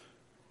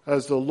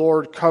as the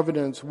Lord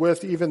covenants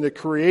with even the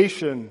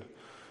creation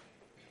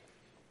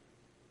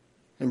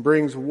and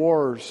brings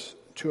wars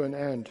to an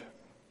end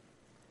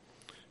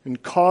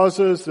and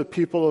causes the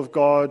people of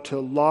God to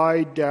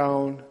lie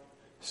down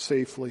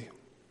safely.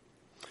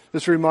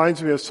 This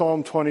reminds me of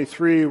Psalm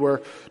 23,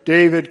 where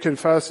David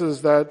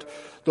confesses that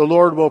the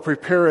Lord will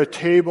prepare a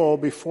table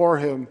before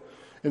him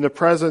in the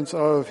presence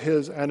of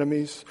his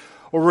enemies.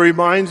 Or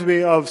reminds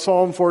me of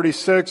Psalm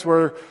 46,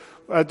 where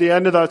at the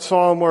end of that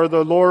psalm, where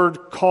the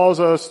Lord calls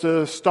us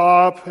to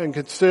stop and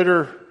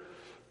consider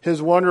his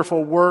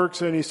wonderful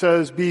works, and he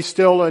says, "Be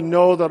still and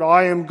know that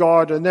I am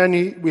God." And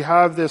then we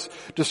have this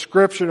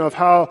description of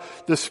how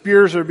the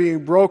spears are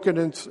being broken,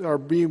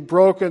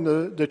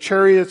 the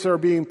chariots are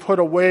being put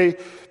away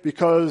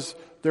because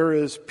there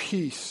is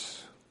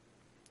peace,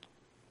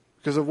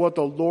 because of what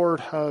the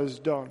Lord has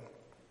done.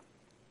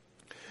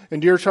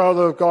 And dear child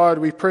of God,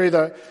 we pray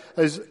that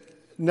as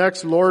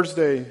next Lord's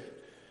Day,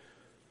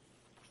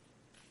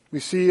 we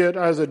see it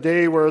as a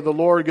day where the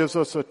Lord gives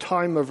us a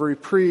time of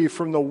reprieve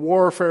from the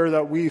warfare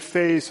that we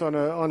face on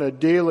a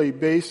daily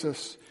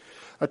basis.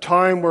 A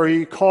time where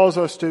he calls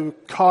us to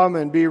come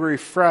and be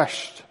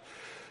refreshed,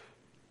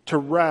 to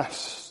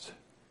rest.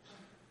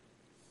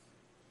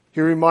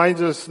 He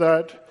reminds us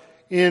that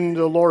in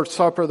the Lord's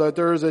Supper that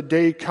there is a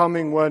day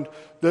coming when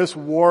this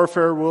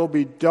warfare will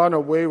be done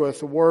away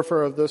with, the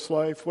warfare of this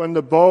life, when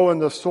the bow and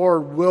the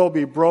sword will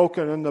be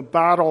broken and the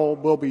battle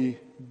will be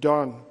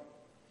done.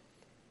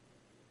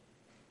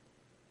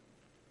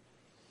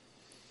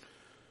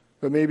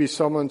 But maybe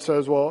someone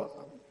says,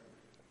 well,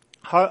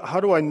 how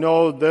do I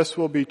know this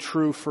will be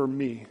true for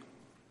me?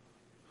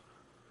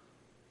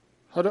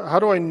 How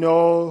do I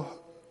know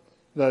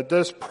that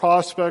this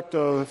prospect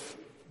of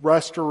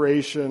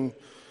restoration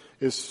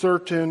is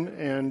certain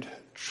and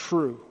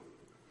true?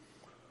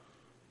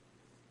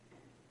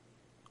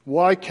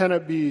 Why can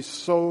it be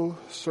so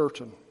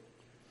certain?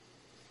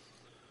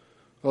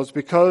 Well, it's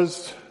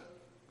because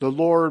the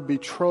Lord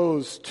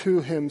betroths to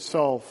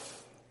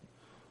himself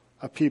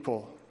a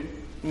people.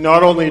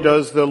 Not only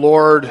does the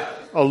Lord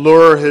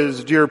allure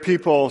his dear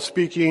people,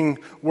 speaking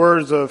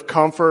words of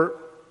comfort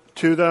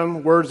to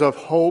them, words of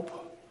hope,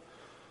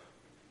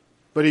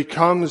 but he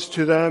comes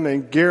to them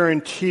and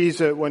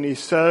guarantees it when he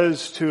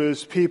says to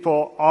his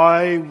people,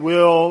 "I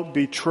will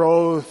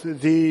betroth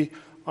thee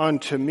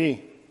unto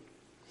me."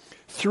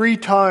 3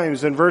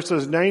 times in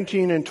verses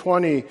 19 and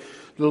 20,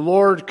 the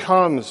Lord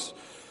comes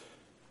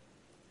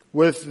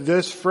with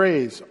this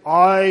phrase,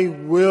 "I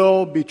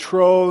will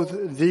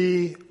betroth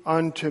thee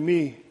unto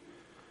me."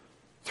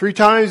 3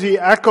 times he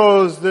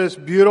echoes this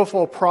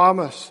beautiful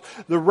promise.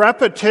 The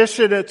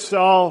repetition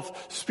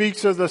itself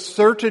speaks to the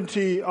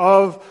certainty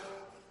of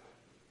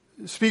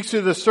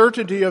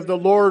the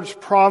Lord's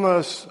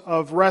promise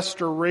of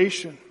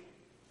restoration.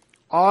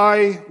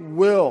 I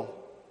will.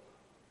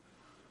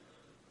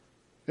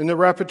 In the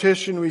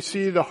repetition, we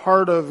see the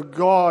heart of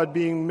God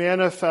being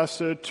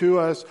manifested to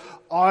us.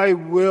 I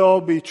will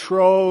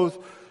betroth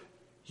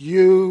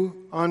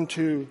you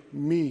unto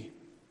me.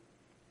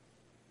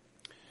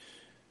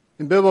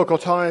 In biblical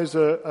times,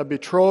 a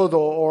betrothal,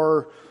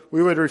 or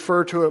we would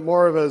refer to it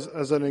more of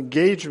as an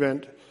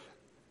engagement,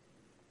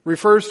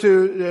 refers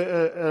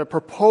to a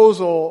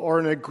proposal or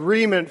an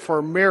agreement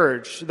for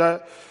marriage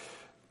that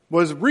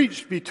was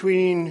reached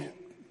between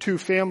two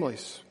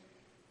families.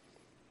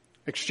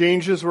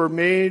 Exchanges were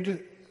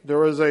made. There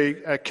was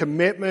a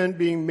commitment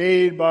being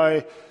made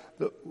by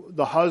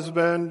the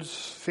husband's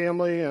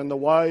family and the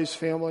wife's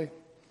family.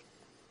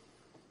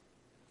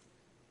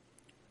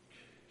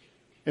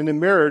 And the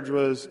marriage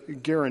was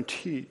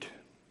guaranteed.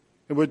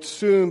 It would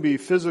soon be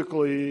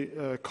physically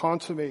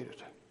consummated.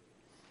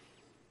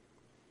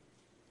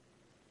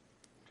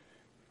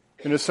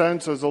 In a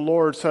sense, as the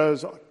Lord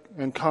says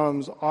and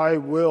comes, I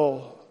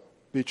will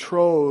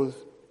betroth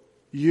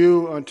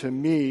you unto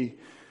me.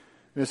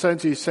 In a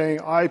sense, he's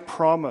saying, I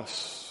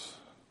promise.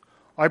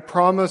 I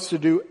promise to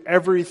do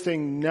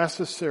everything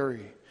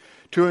necessary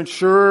to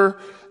ensure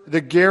the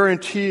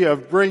guarantee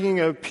of bringing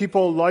a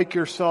people like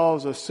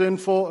yourselves, a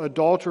sinful,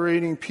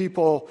 adulterating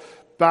people,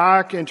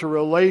 back into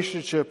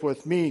relationship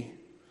with me,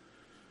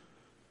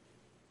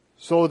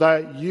 so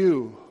that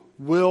you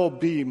will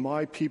be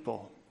my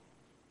people,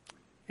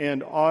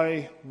 and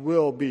I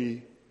will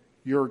be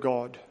your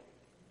God.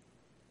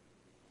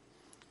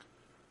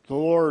 The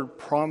Lord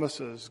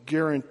promises,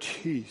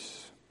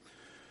 guarantees.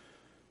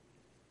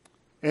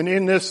 And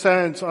in this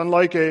sense,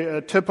 unlike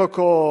a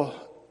typical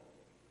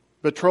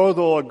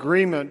betrothal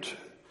agreement,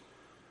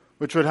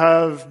 which would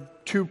have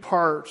two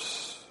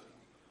parts,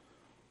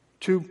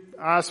 two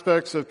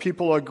aspects of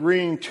people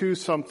agreeing to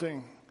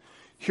something,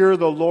 here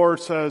the Lord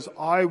says,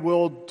 I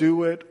will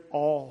do it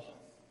all.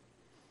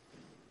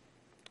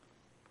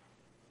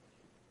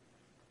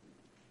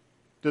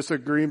 This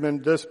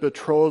agreement, this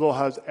betrothal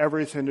has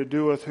everything to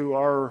do with who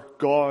our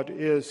God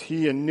is.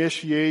 He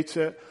initiates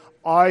it.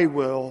 I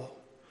will.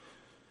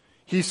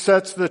 He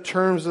sets the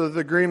terms of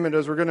the agreement,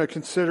 as we're going to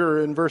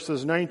consider in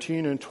verses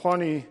 19 and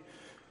 20.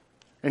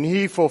 And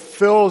he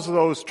fulfills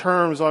those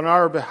terms on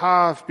our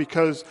behalf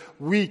because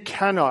we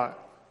cannot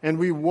and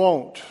we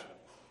won't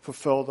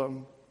fulfill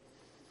them.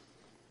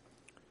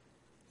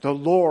 The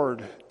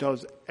Lord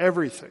does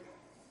everything.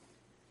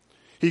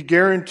 He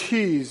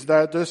guarantees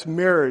that this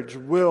marriage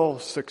will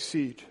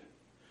succeed.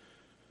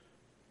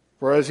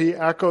 Whereas he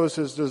echoes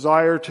his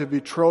desire to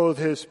betroth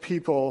his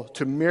people,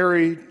 to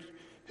marry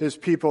his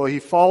people, he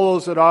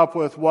follows it up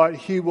with what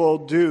he will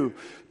do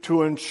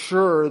to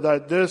ensure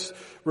that this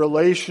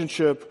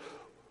relationship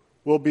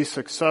will be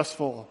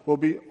successful, will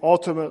be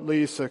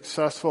ultimately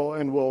successful,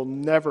 and will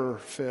never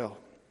fail.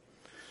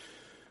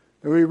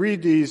 And we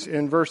read these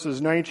in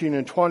verses 19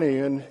 and 20,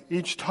 and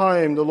each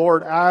time the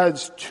Lord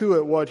adds to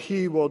it what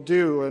he will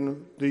do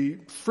and the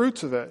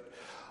fruits of it.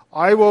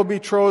 I will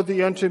betroth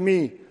thee unto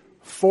me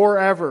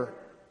forever.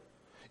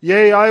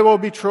 Yea, I will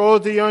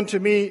betroth thee unto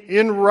me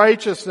in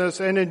righteousness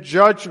and in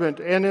judgment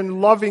and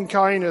in loving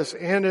kindness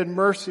and in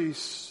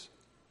mercies.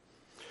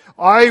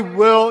 I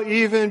will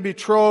even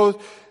betroth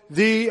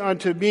thee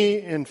unto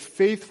me in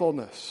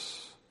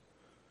faithfulness.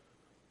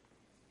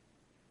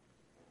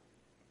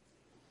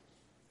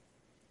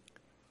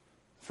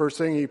 First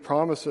thing he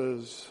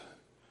promises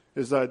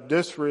is that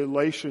this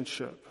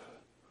relationship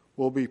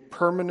will be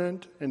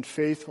permanent and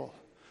faithful.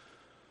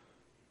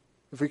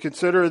 If we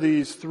consider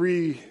these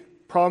three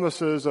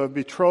promises of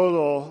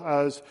betrothal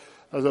as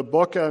a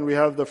bookend, we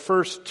have the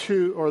first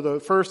two, or the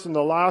first and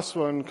the last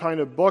one, kind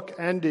of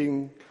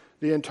bookending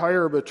the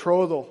entire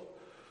betrothal.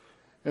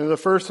 And the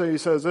first thing he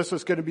says, this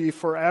is going to be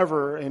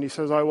forever, and he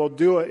says, I will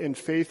do it in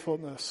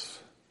faithfulness.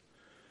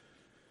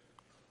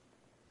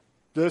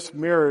 This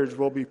marriage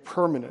will be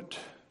permanent,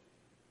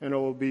 and it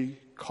will be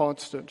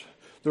constant.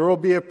 There will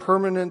be a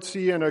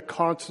permanency and a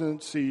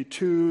constancy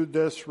to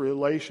this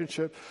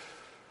relationship,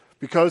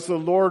 because the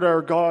Lord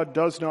our God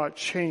does not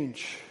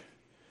change.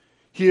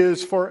 He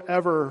is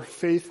forever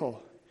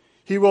faithful.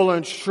 He will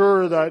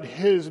ensure that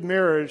his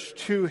marriage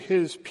to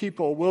his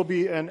people will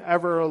be an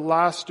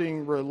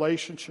everlasting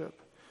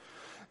relationship.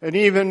 And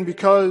even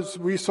because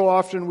we so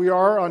often we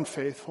are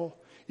unfaithful,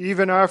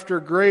 even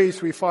after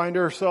grace we find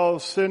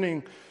ourselves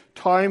sinning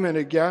time and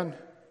again.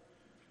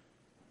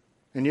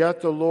 And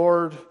yet the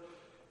Lord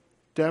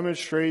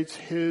demonstrates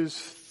his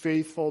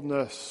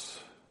faithfulness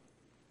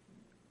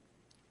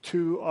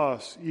to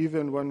us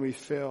even when we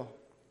fail.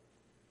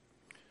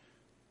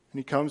 And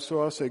he comes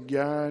to us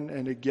again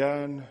and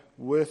again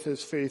with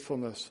his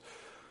faithfulness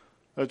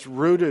that's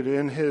rooted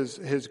in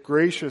his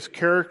gracious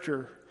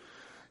character.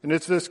 And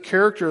it's this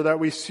character that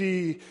we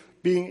see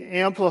being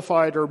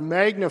amplified or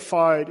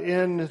magnified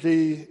in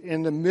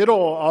the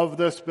middle of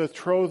this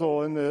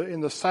betrothal,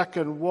 in the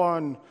second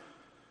one.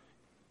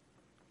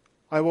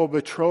 I will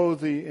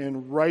betroth thee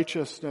in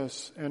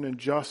righteousness and in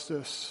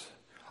justice.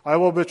 I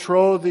will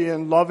betroth thee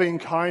in loving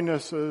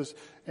kindnesses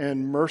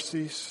and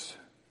mercies.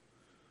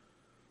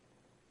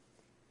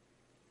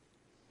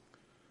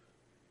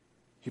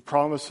 He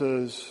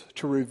promises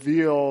to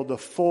reveal the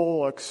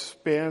full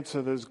expanse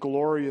of his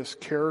glorious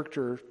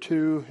character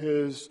to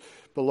his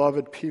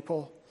beloved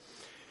people.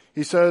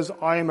 He says,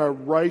 I am a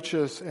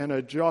righteous and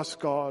a just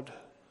God.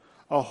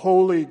 a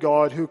holy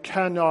God who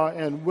cannot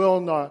and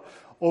will not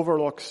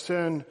overlook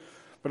sin.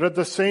 But at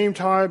the same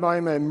time,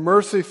 I'm a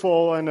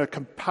merciful and a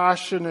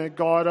compassionate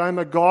God. I'm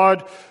a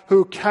God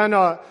who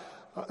cannot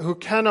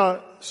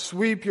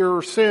sweep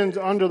your sins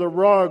under the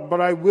rug,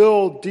 but I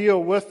will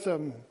deal with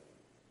them.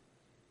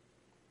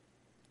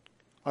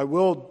 I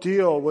will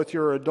deal with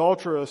your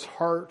adulterous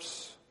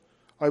hearts.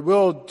 I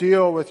will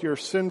deal with your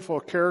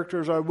sinful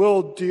characters. I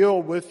will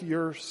deal with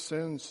your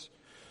sins.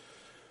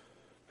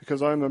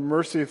 Because I'm a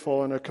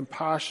merciful and a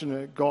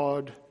compassionate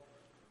God.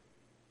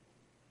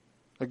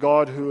 A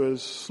God who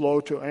is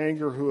slow to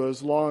anger, who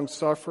is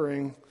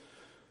long-suffering,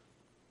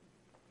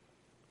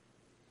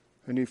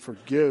 and He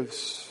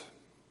forgives.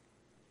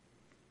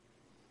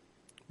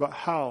 But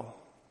how?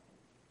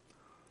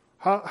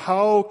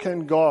 How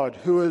can God,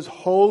 who is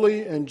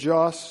holy and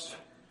just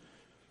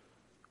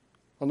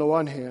on the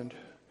one hand,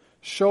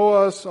 show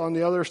us on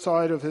the other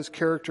side of His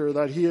character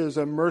that He is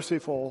a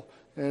merciful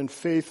and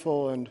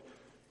faithful and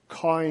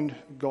kind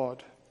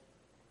God?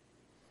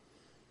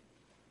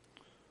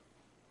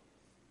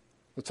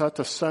 It's at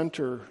the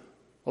center,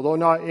 although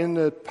not in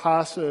the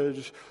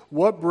passage.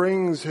 What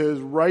brings His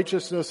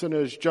righteousness and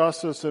His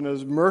justice and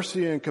His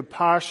mercy and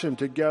compassion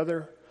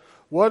together?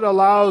 What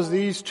allows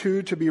these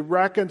two to be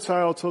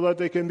reconciled so that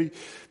they can be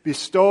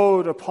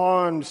bestowed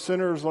upon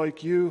sinners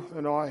like you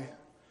and I?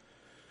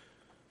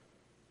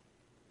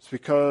 It's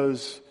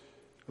because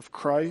of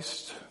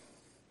Christ.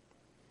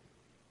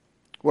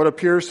 What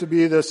appears to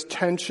be this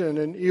tension,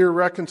 an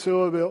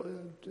irreconcilable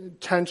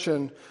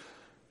tension,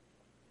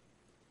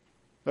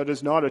 that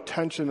is not a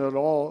tension at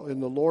all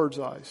in the Lord's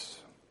eyes.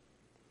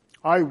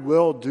 I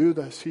will do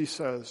this, He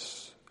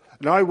says.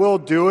 And I will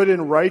do it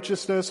in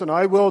righteousness, and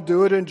I will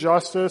do it in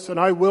justice, and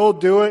I will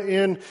do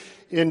it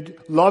in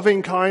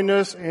loving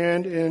kindness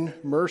and in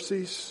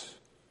mercies.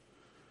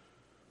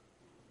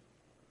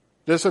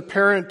 This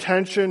apparent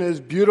tension is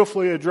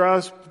beautifully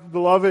addressed,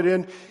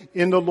 beloved,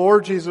 in the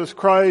Lord Jesus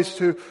Christ,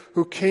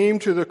 who came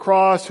to the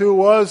cross, who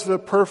was the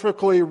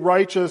perfectly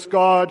righteous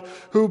God,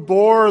 who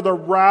bore the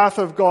wrath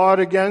of God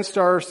against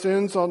our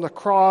sins on the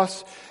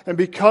cross. And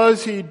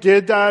because He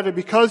did that, and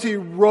because He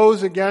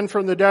rose again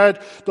from the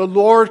dead, the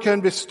Lord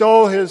can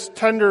bestow His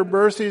tender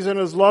mercies and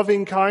His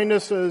loving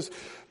kindnesses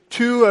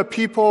to a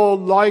people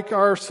like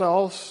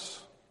ourselves.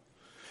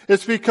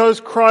 It's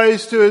because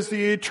Christ, who is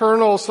the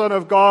eternal Son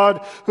of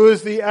God, who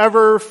is the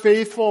ever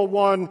faithful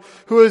one,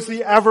 who is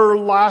the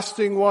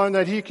everlasting one,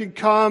 that He can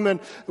come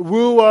and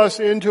woo us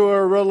into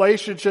a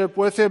relationship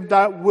with Him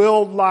that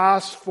will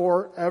last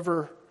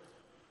forever.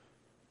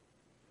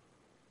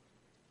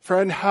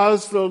 Friend,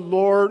 has the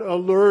Lord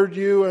allured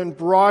you and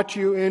brought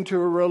you into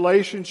a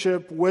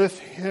relationship with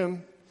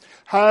Him?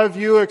 Have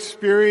you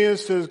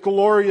experienced His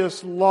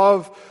glorious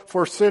love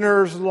for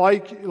sinners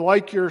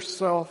like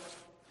yourself?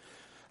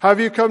 Have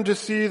you come to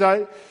see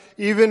that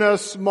even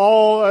as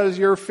small as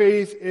your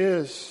faith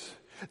is,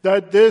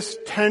 that this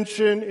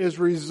tension is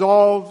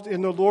resolved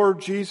in the Lord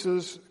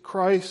Jesus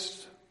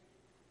Christ?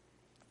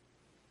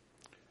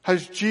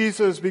 Has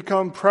Jesus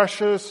become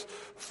precious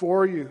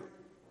for you?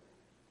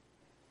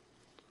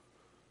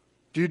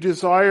 Do you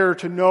desire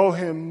to know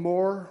Him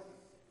more?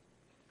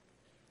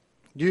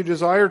 Do you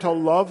desire to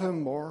love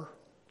Him more?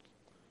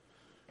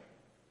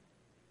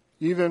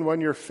 Even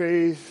when your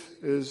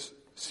faith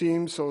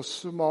seems so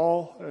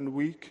small and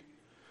weak.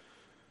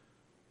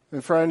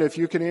 And friend, if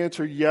you can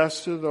answer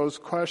yes to those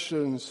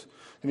questions,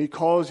 and He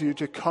calls you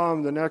to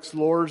come the next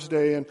Lord's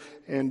Day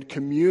and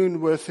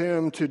commune with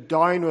Him, to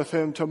dine with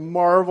Him, to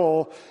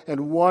marvel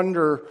and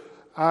wonder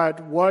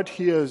at what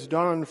He has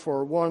done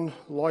for one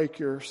like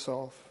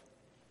yourself.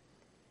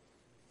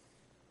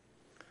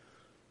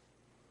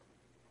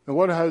 And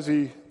what has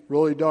He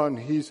really done?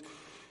 He's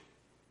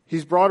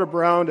brought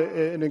around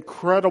an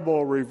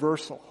incredible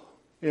reversal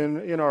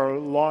in our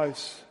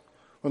lives.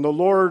 When the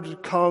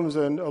Lord comes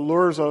and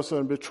allures us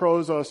and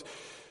betroths us,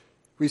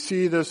 we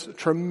see this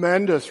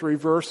tremendous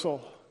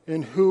reversal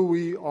in who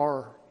we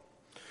are.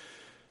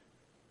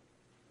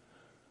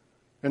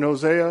 And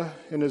Hosea,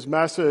 in his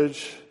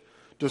message,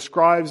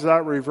 describes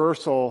that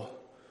reversal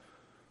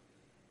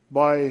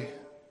by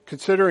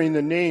considering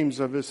the names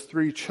of his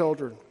 3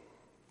 children.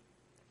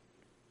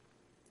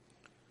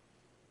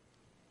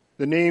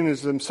 The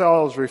names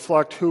themselves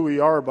reflect who we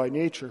are by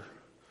nature.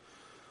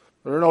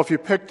 I don't know if you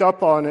picked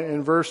up on it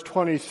in verse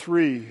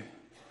 23,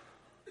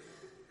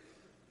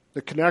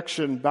 the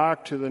connection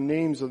back to the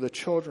names of the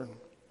children.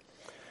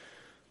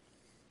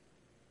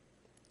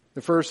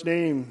 The first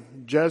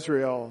name,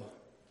 Jezreel,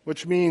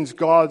 which means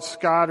God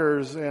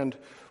scatters, and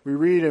we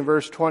read in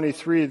verse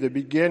 23, the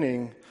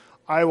beginning,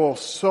 I will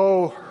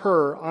sow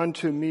her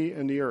unto me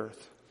in the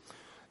earth.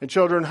 And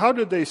children, how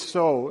did they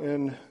sow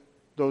in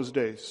those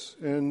days?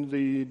 In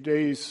the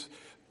days,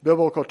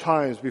 biblical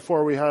times,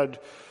 before we had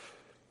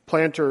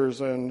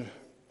planters and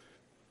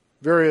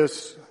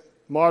various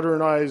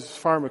modernized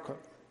farm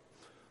equipment.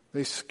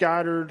 They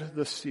scattered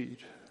the seed.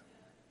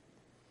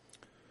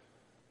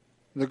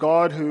 The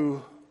God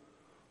who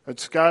had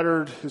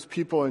scattered His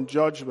people in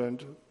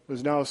judgment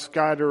was now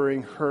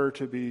scattering her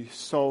to be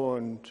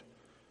sown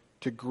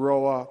to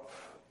grow up,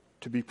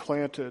 to be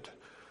planted.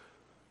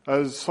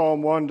 As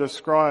Psalm 1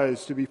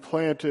 describes, to be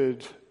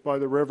planted by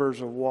the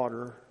rivers of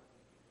water.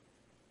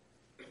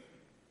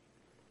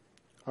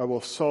 I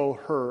will sow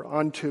her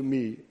unto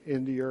me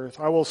in the earth.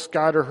 I will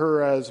scatter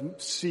her as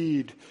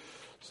seed,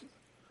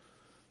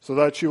 so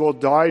that she will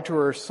die to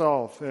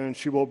herself, and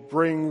she will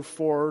bring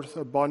forth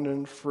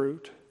abundant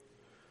fruit,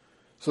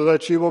 so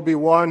that she will be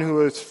one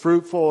who is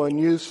fruitful and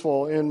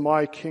useful in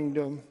my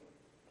kingdom.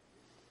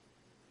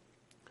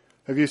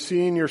 Have you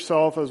seen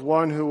yourself as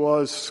one who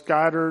was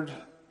scattered,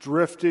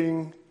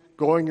 drifting,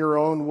 going your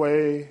own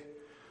way,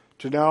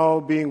 to now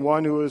being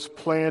one who is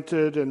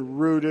planted and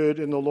rooted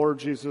in the Lord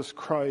Jesus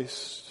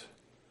Christ?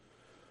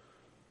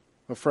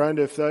 My friend,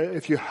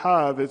 if you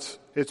have,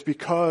 it's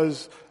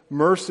because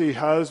mercy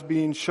has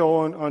been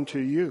shown unto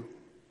you.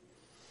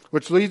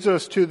 Which leads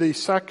us to the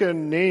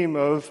second name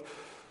of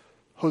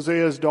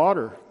Hosea's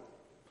daughter.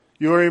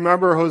 You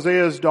remember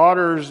Hosea's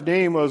daughter's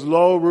name was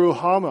Lo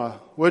Ruhama,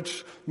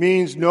 which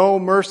means no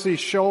mercy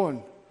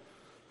shown.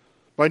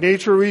 By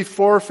nature, we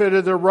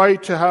forfeited the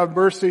right to have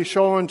mercy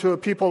shown to a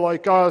people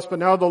like us, but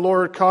now the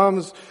Lord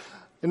comes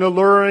in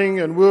alluring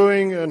and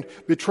wooing and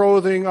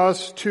betrothing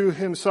us to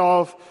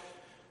himself,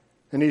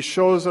 and he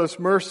shows us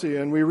mercy.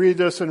 And we read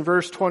this in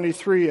verse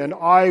 23, and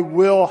I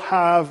will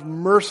have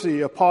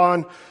mercy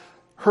upon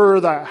her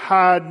that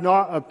had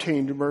not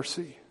obtained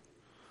mercy.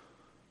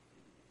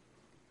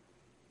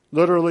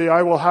 Literally,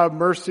 I will have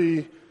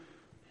mercy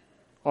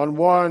on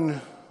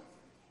one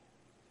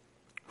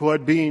who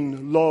had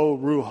been Lo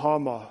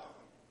Ruhama,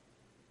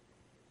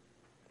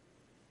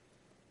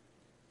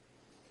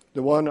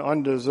 the one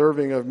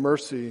undeserving of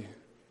mercy,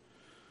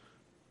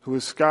 who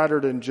was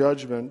scattered in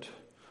judgment,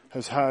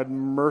 has had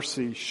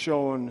mercy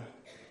shown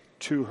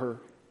to her.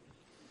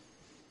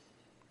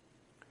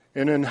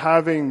 And in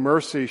having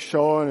mercy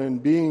shown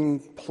and being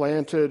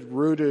planted,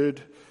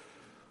 rooted,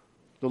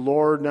 the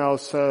Lord now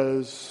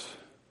says,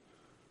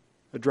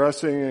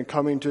 addressing and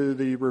coming to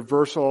the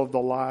reversal of the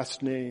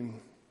last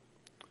name,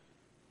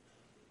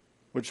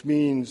 which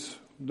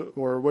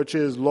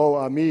is Lo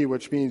Ami,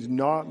 which means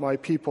not my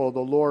people. The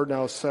Lord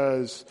now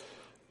says,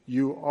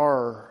 you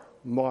are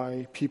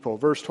my people.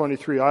 Verse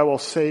 23, I will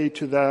say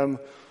to them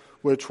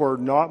which were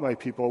not my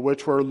people,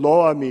 which were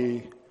Lo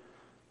Ami,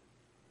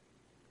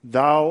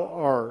 thou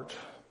art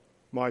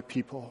my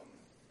people.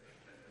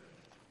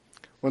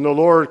 When the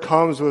Lord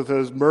comes with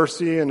his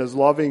mercy and his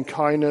loving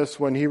kindness,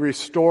 when he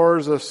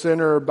restores a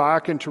sinner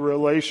back into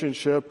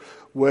relationship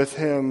with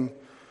him,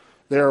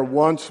 they are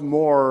once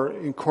more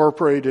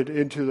incorporated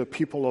into the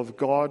people of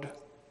God.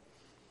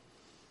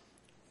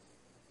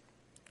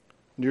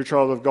 Dear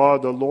child of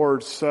God, the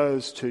Lord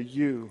says to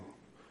you,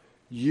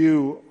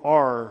 you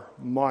are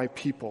my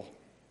people.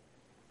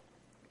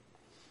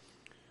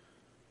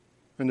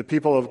 And the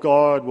people of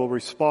God will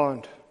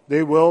respond.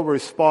 They will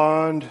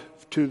respond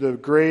to the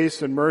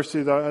grace and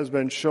mercy that has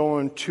been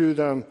shown to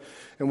them.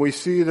 And we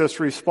see this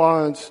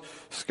response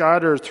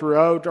scattered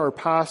throughout our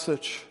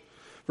passage.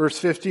 Verse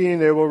 15,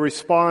 they will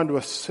respond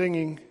with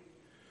singing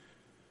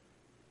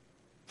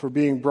for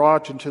being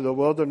brought into the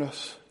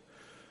wilderness.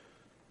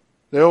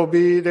 They will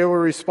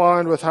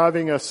respond with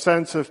having a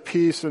sense of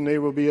peace, and they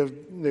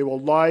will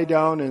lie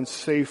down in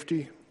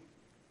safety.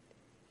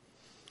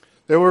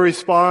 They will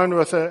respond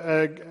with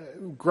a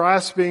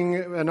grasping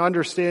an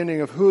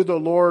understanding of who the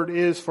Lord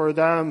is for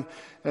them,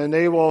 and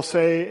they will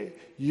say,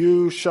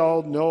 you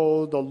shall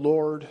know the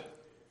Lord.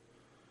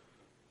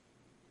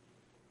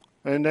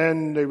 And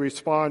then they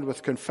respond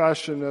with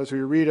confession, as we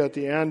read at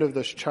the end of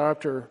this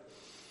chapter,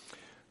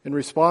 in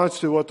response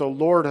to what the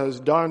Lord has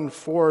done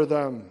for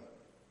them,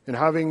 in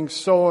having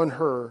sown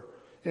her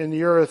in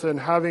the earth and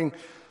having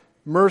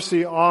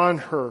mercy on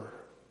her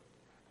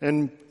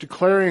and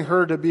declaring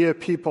her to be a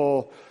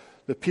people.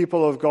 The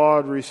people of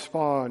God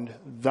respond,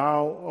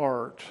 thou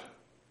art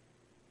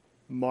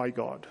my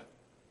God.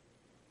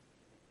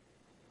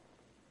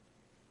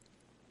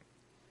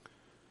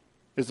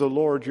 Is the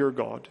Lord your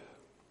God?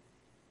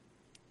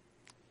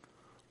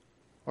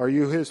 Are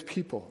you his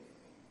people?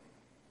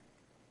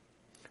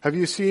 Have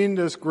you seen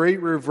this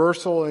great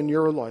reversal in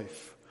your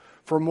life?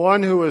 From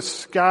one who is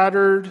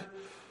scattered,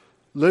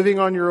 living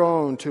on your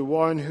own, to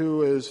one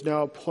who is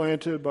now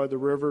planted by the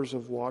rivers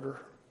of water.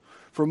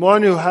 From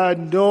one who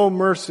had no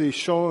mercy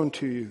shown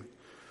to you,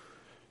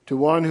 to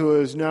one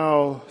who is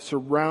now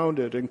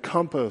surrounded,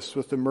 encompassed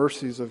with the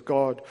mercies of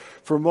God.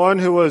 From one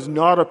who was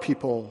not a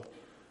people,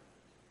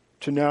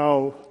 to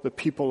now the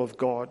people of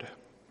God.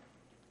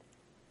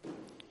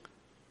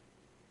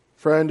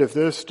 Friend, if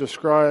this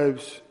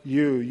describes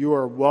you, you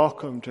are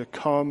welcome to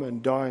come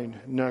and dine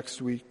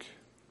next week.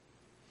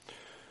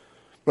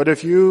 But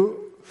if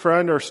you,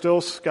 friend, are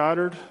still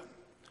scattered,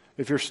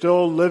 if you're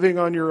still living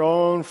on your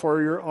own,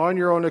 on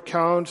your own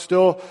account,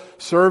 still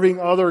serving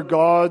other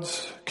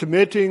gods,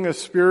 committing a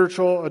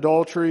spiritual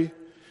adultery,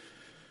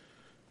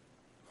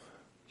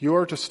 you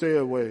are to stay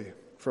away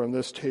from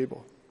this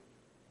table.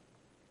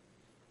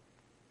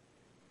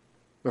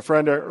 My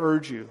friend, I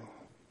urge you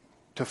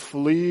to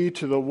flee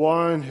to the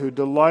one who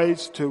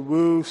delights to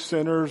woo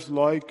sinners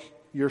like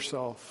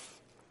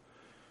yourself,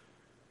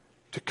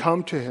 to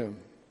come to him,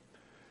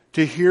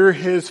 to hear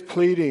his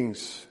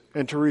pleadings,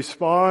 and to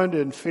respond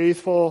in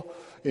faith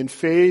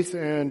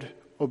and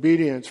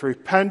obedience,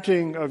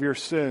 repenting of your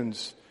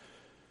sins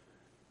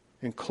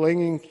and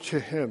clinging to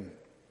him.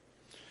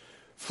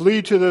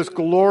 Flee to this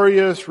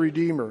glorious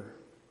Redeemer,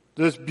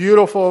 this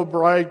beautiful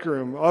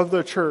bridegroom of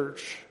the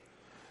church,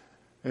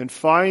 and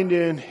find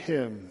in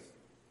him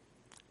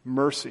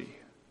mercy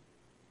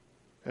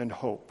and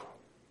hope.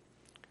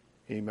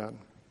 Amen.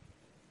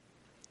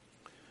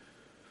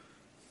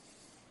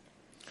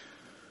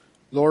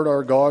 Lord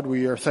our God,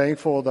 we are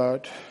thankful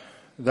that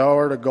thou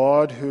art a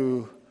God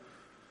who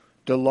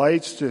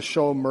delights to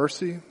show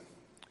mercy,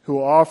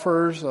 who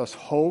offers us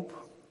hope,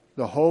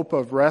 the hope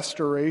of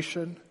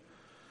restoration,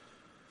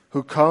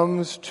 who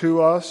comes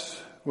to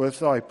us with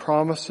thy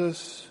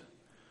promises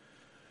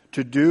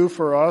to do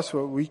for us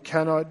what we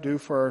cannot do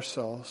for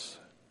ourselves.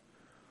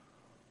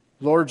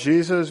 Lord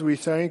Jesus, we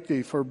thank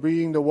thee for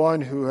being the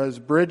one who has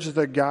bridged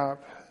the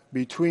gap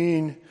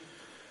between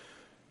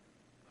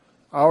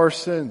our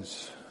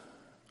sins,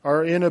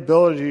 our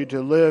inability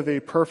to live a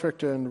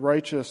perfect and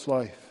righteous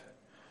life,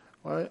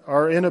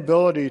 our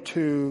inability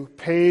to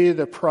pay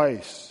the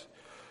price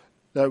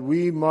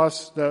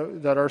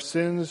that our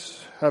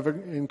sins have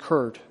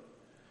incurred,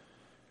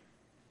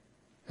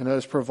 and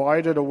has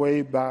provided a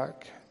way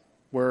back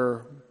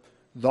where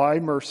thy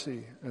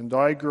mercy and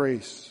thy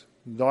grace,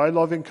 thy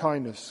loving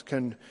kindness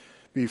can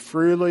be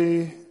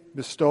freely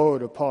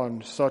bestowed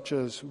upon such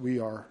as we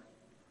are.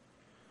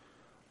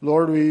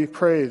 Lord, we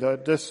pray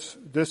that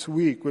this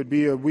week would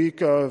be a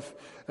week of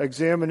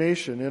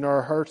examination in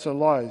our hearts and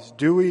lives.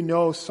 Do we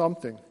know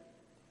something?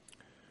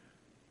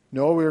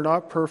 No, we are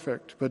not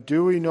perfect, but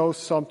do we know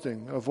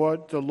something of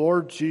what the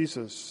Lord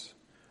Jesus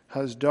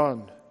has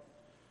done?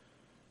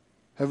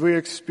 Have we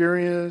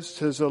experienced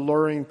his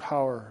alluring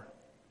power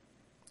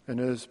and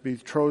his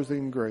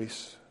betrothing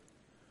grace?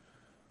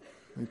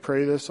 We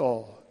pray this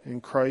all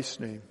in Christ's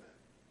name.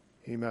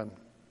 Amen.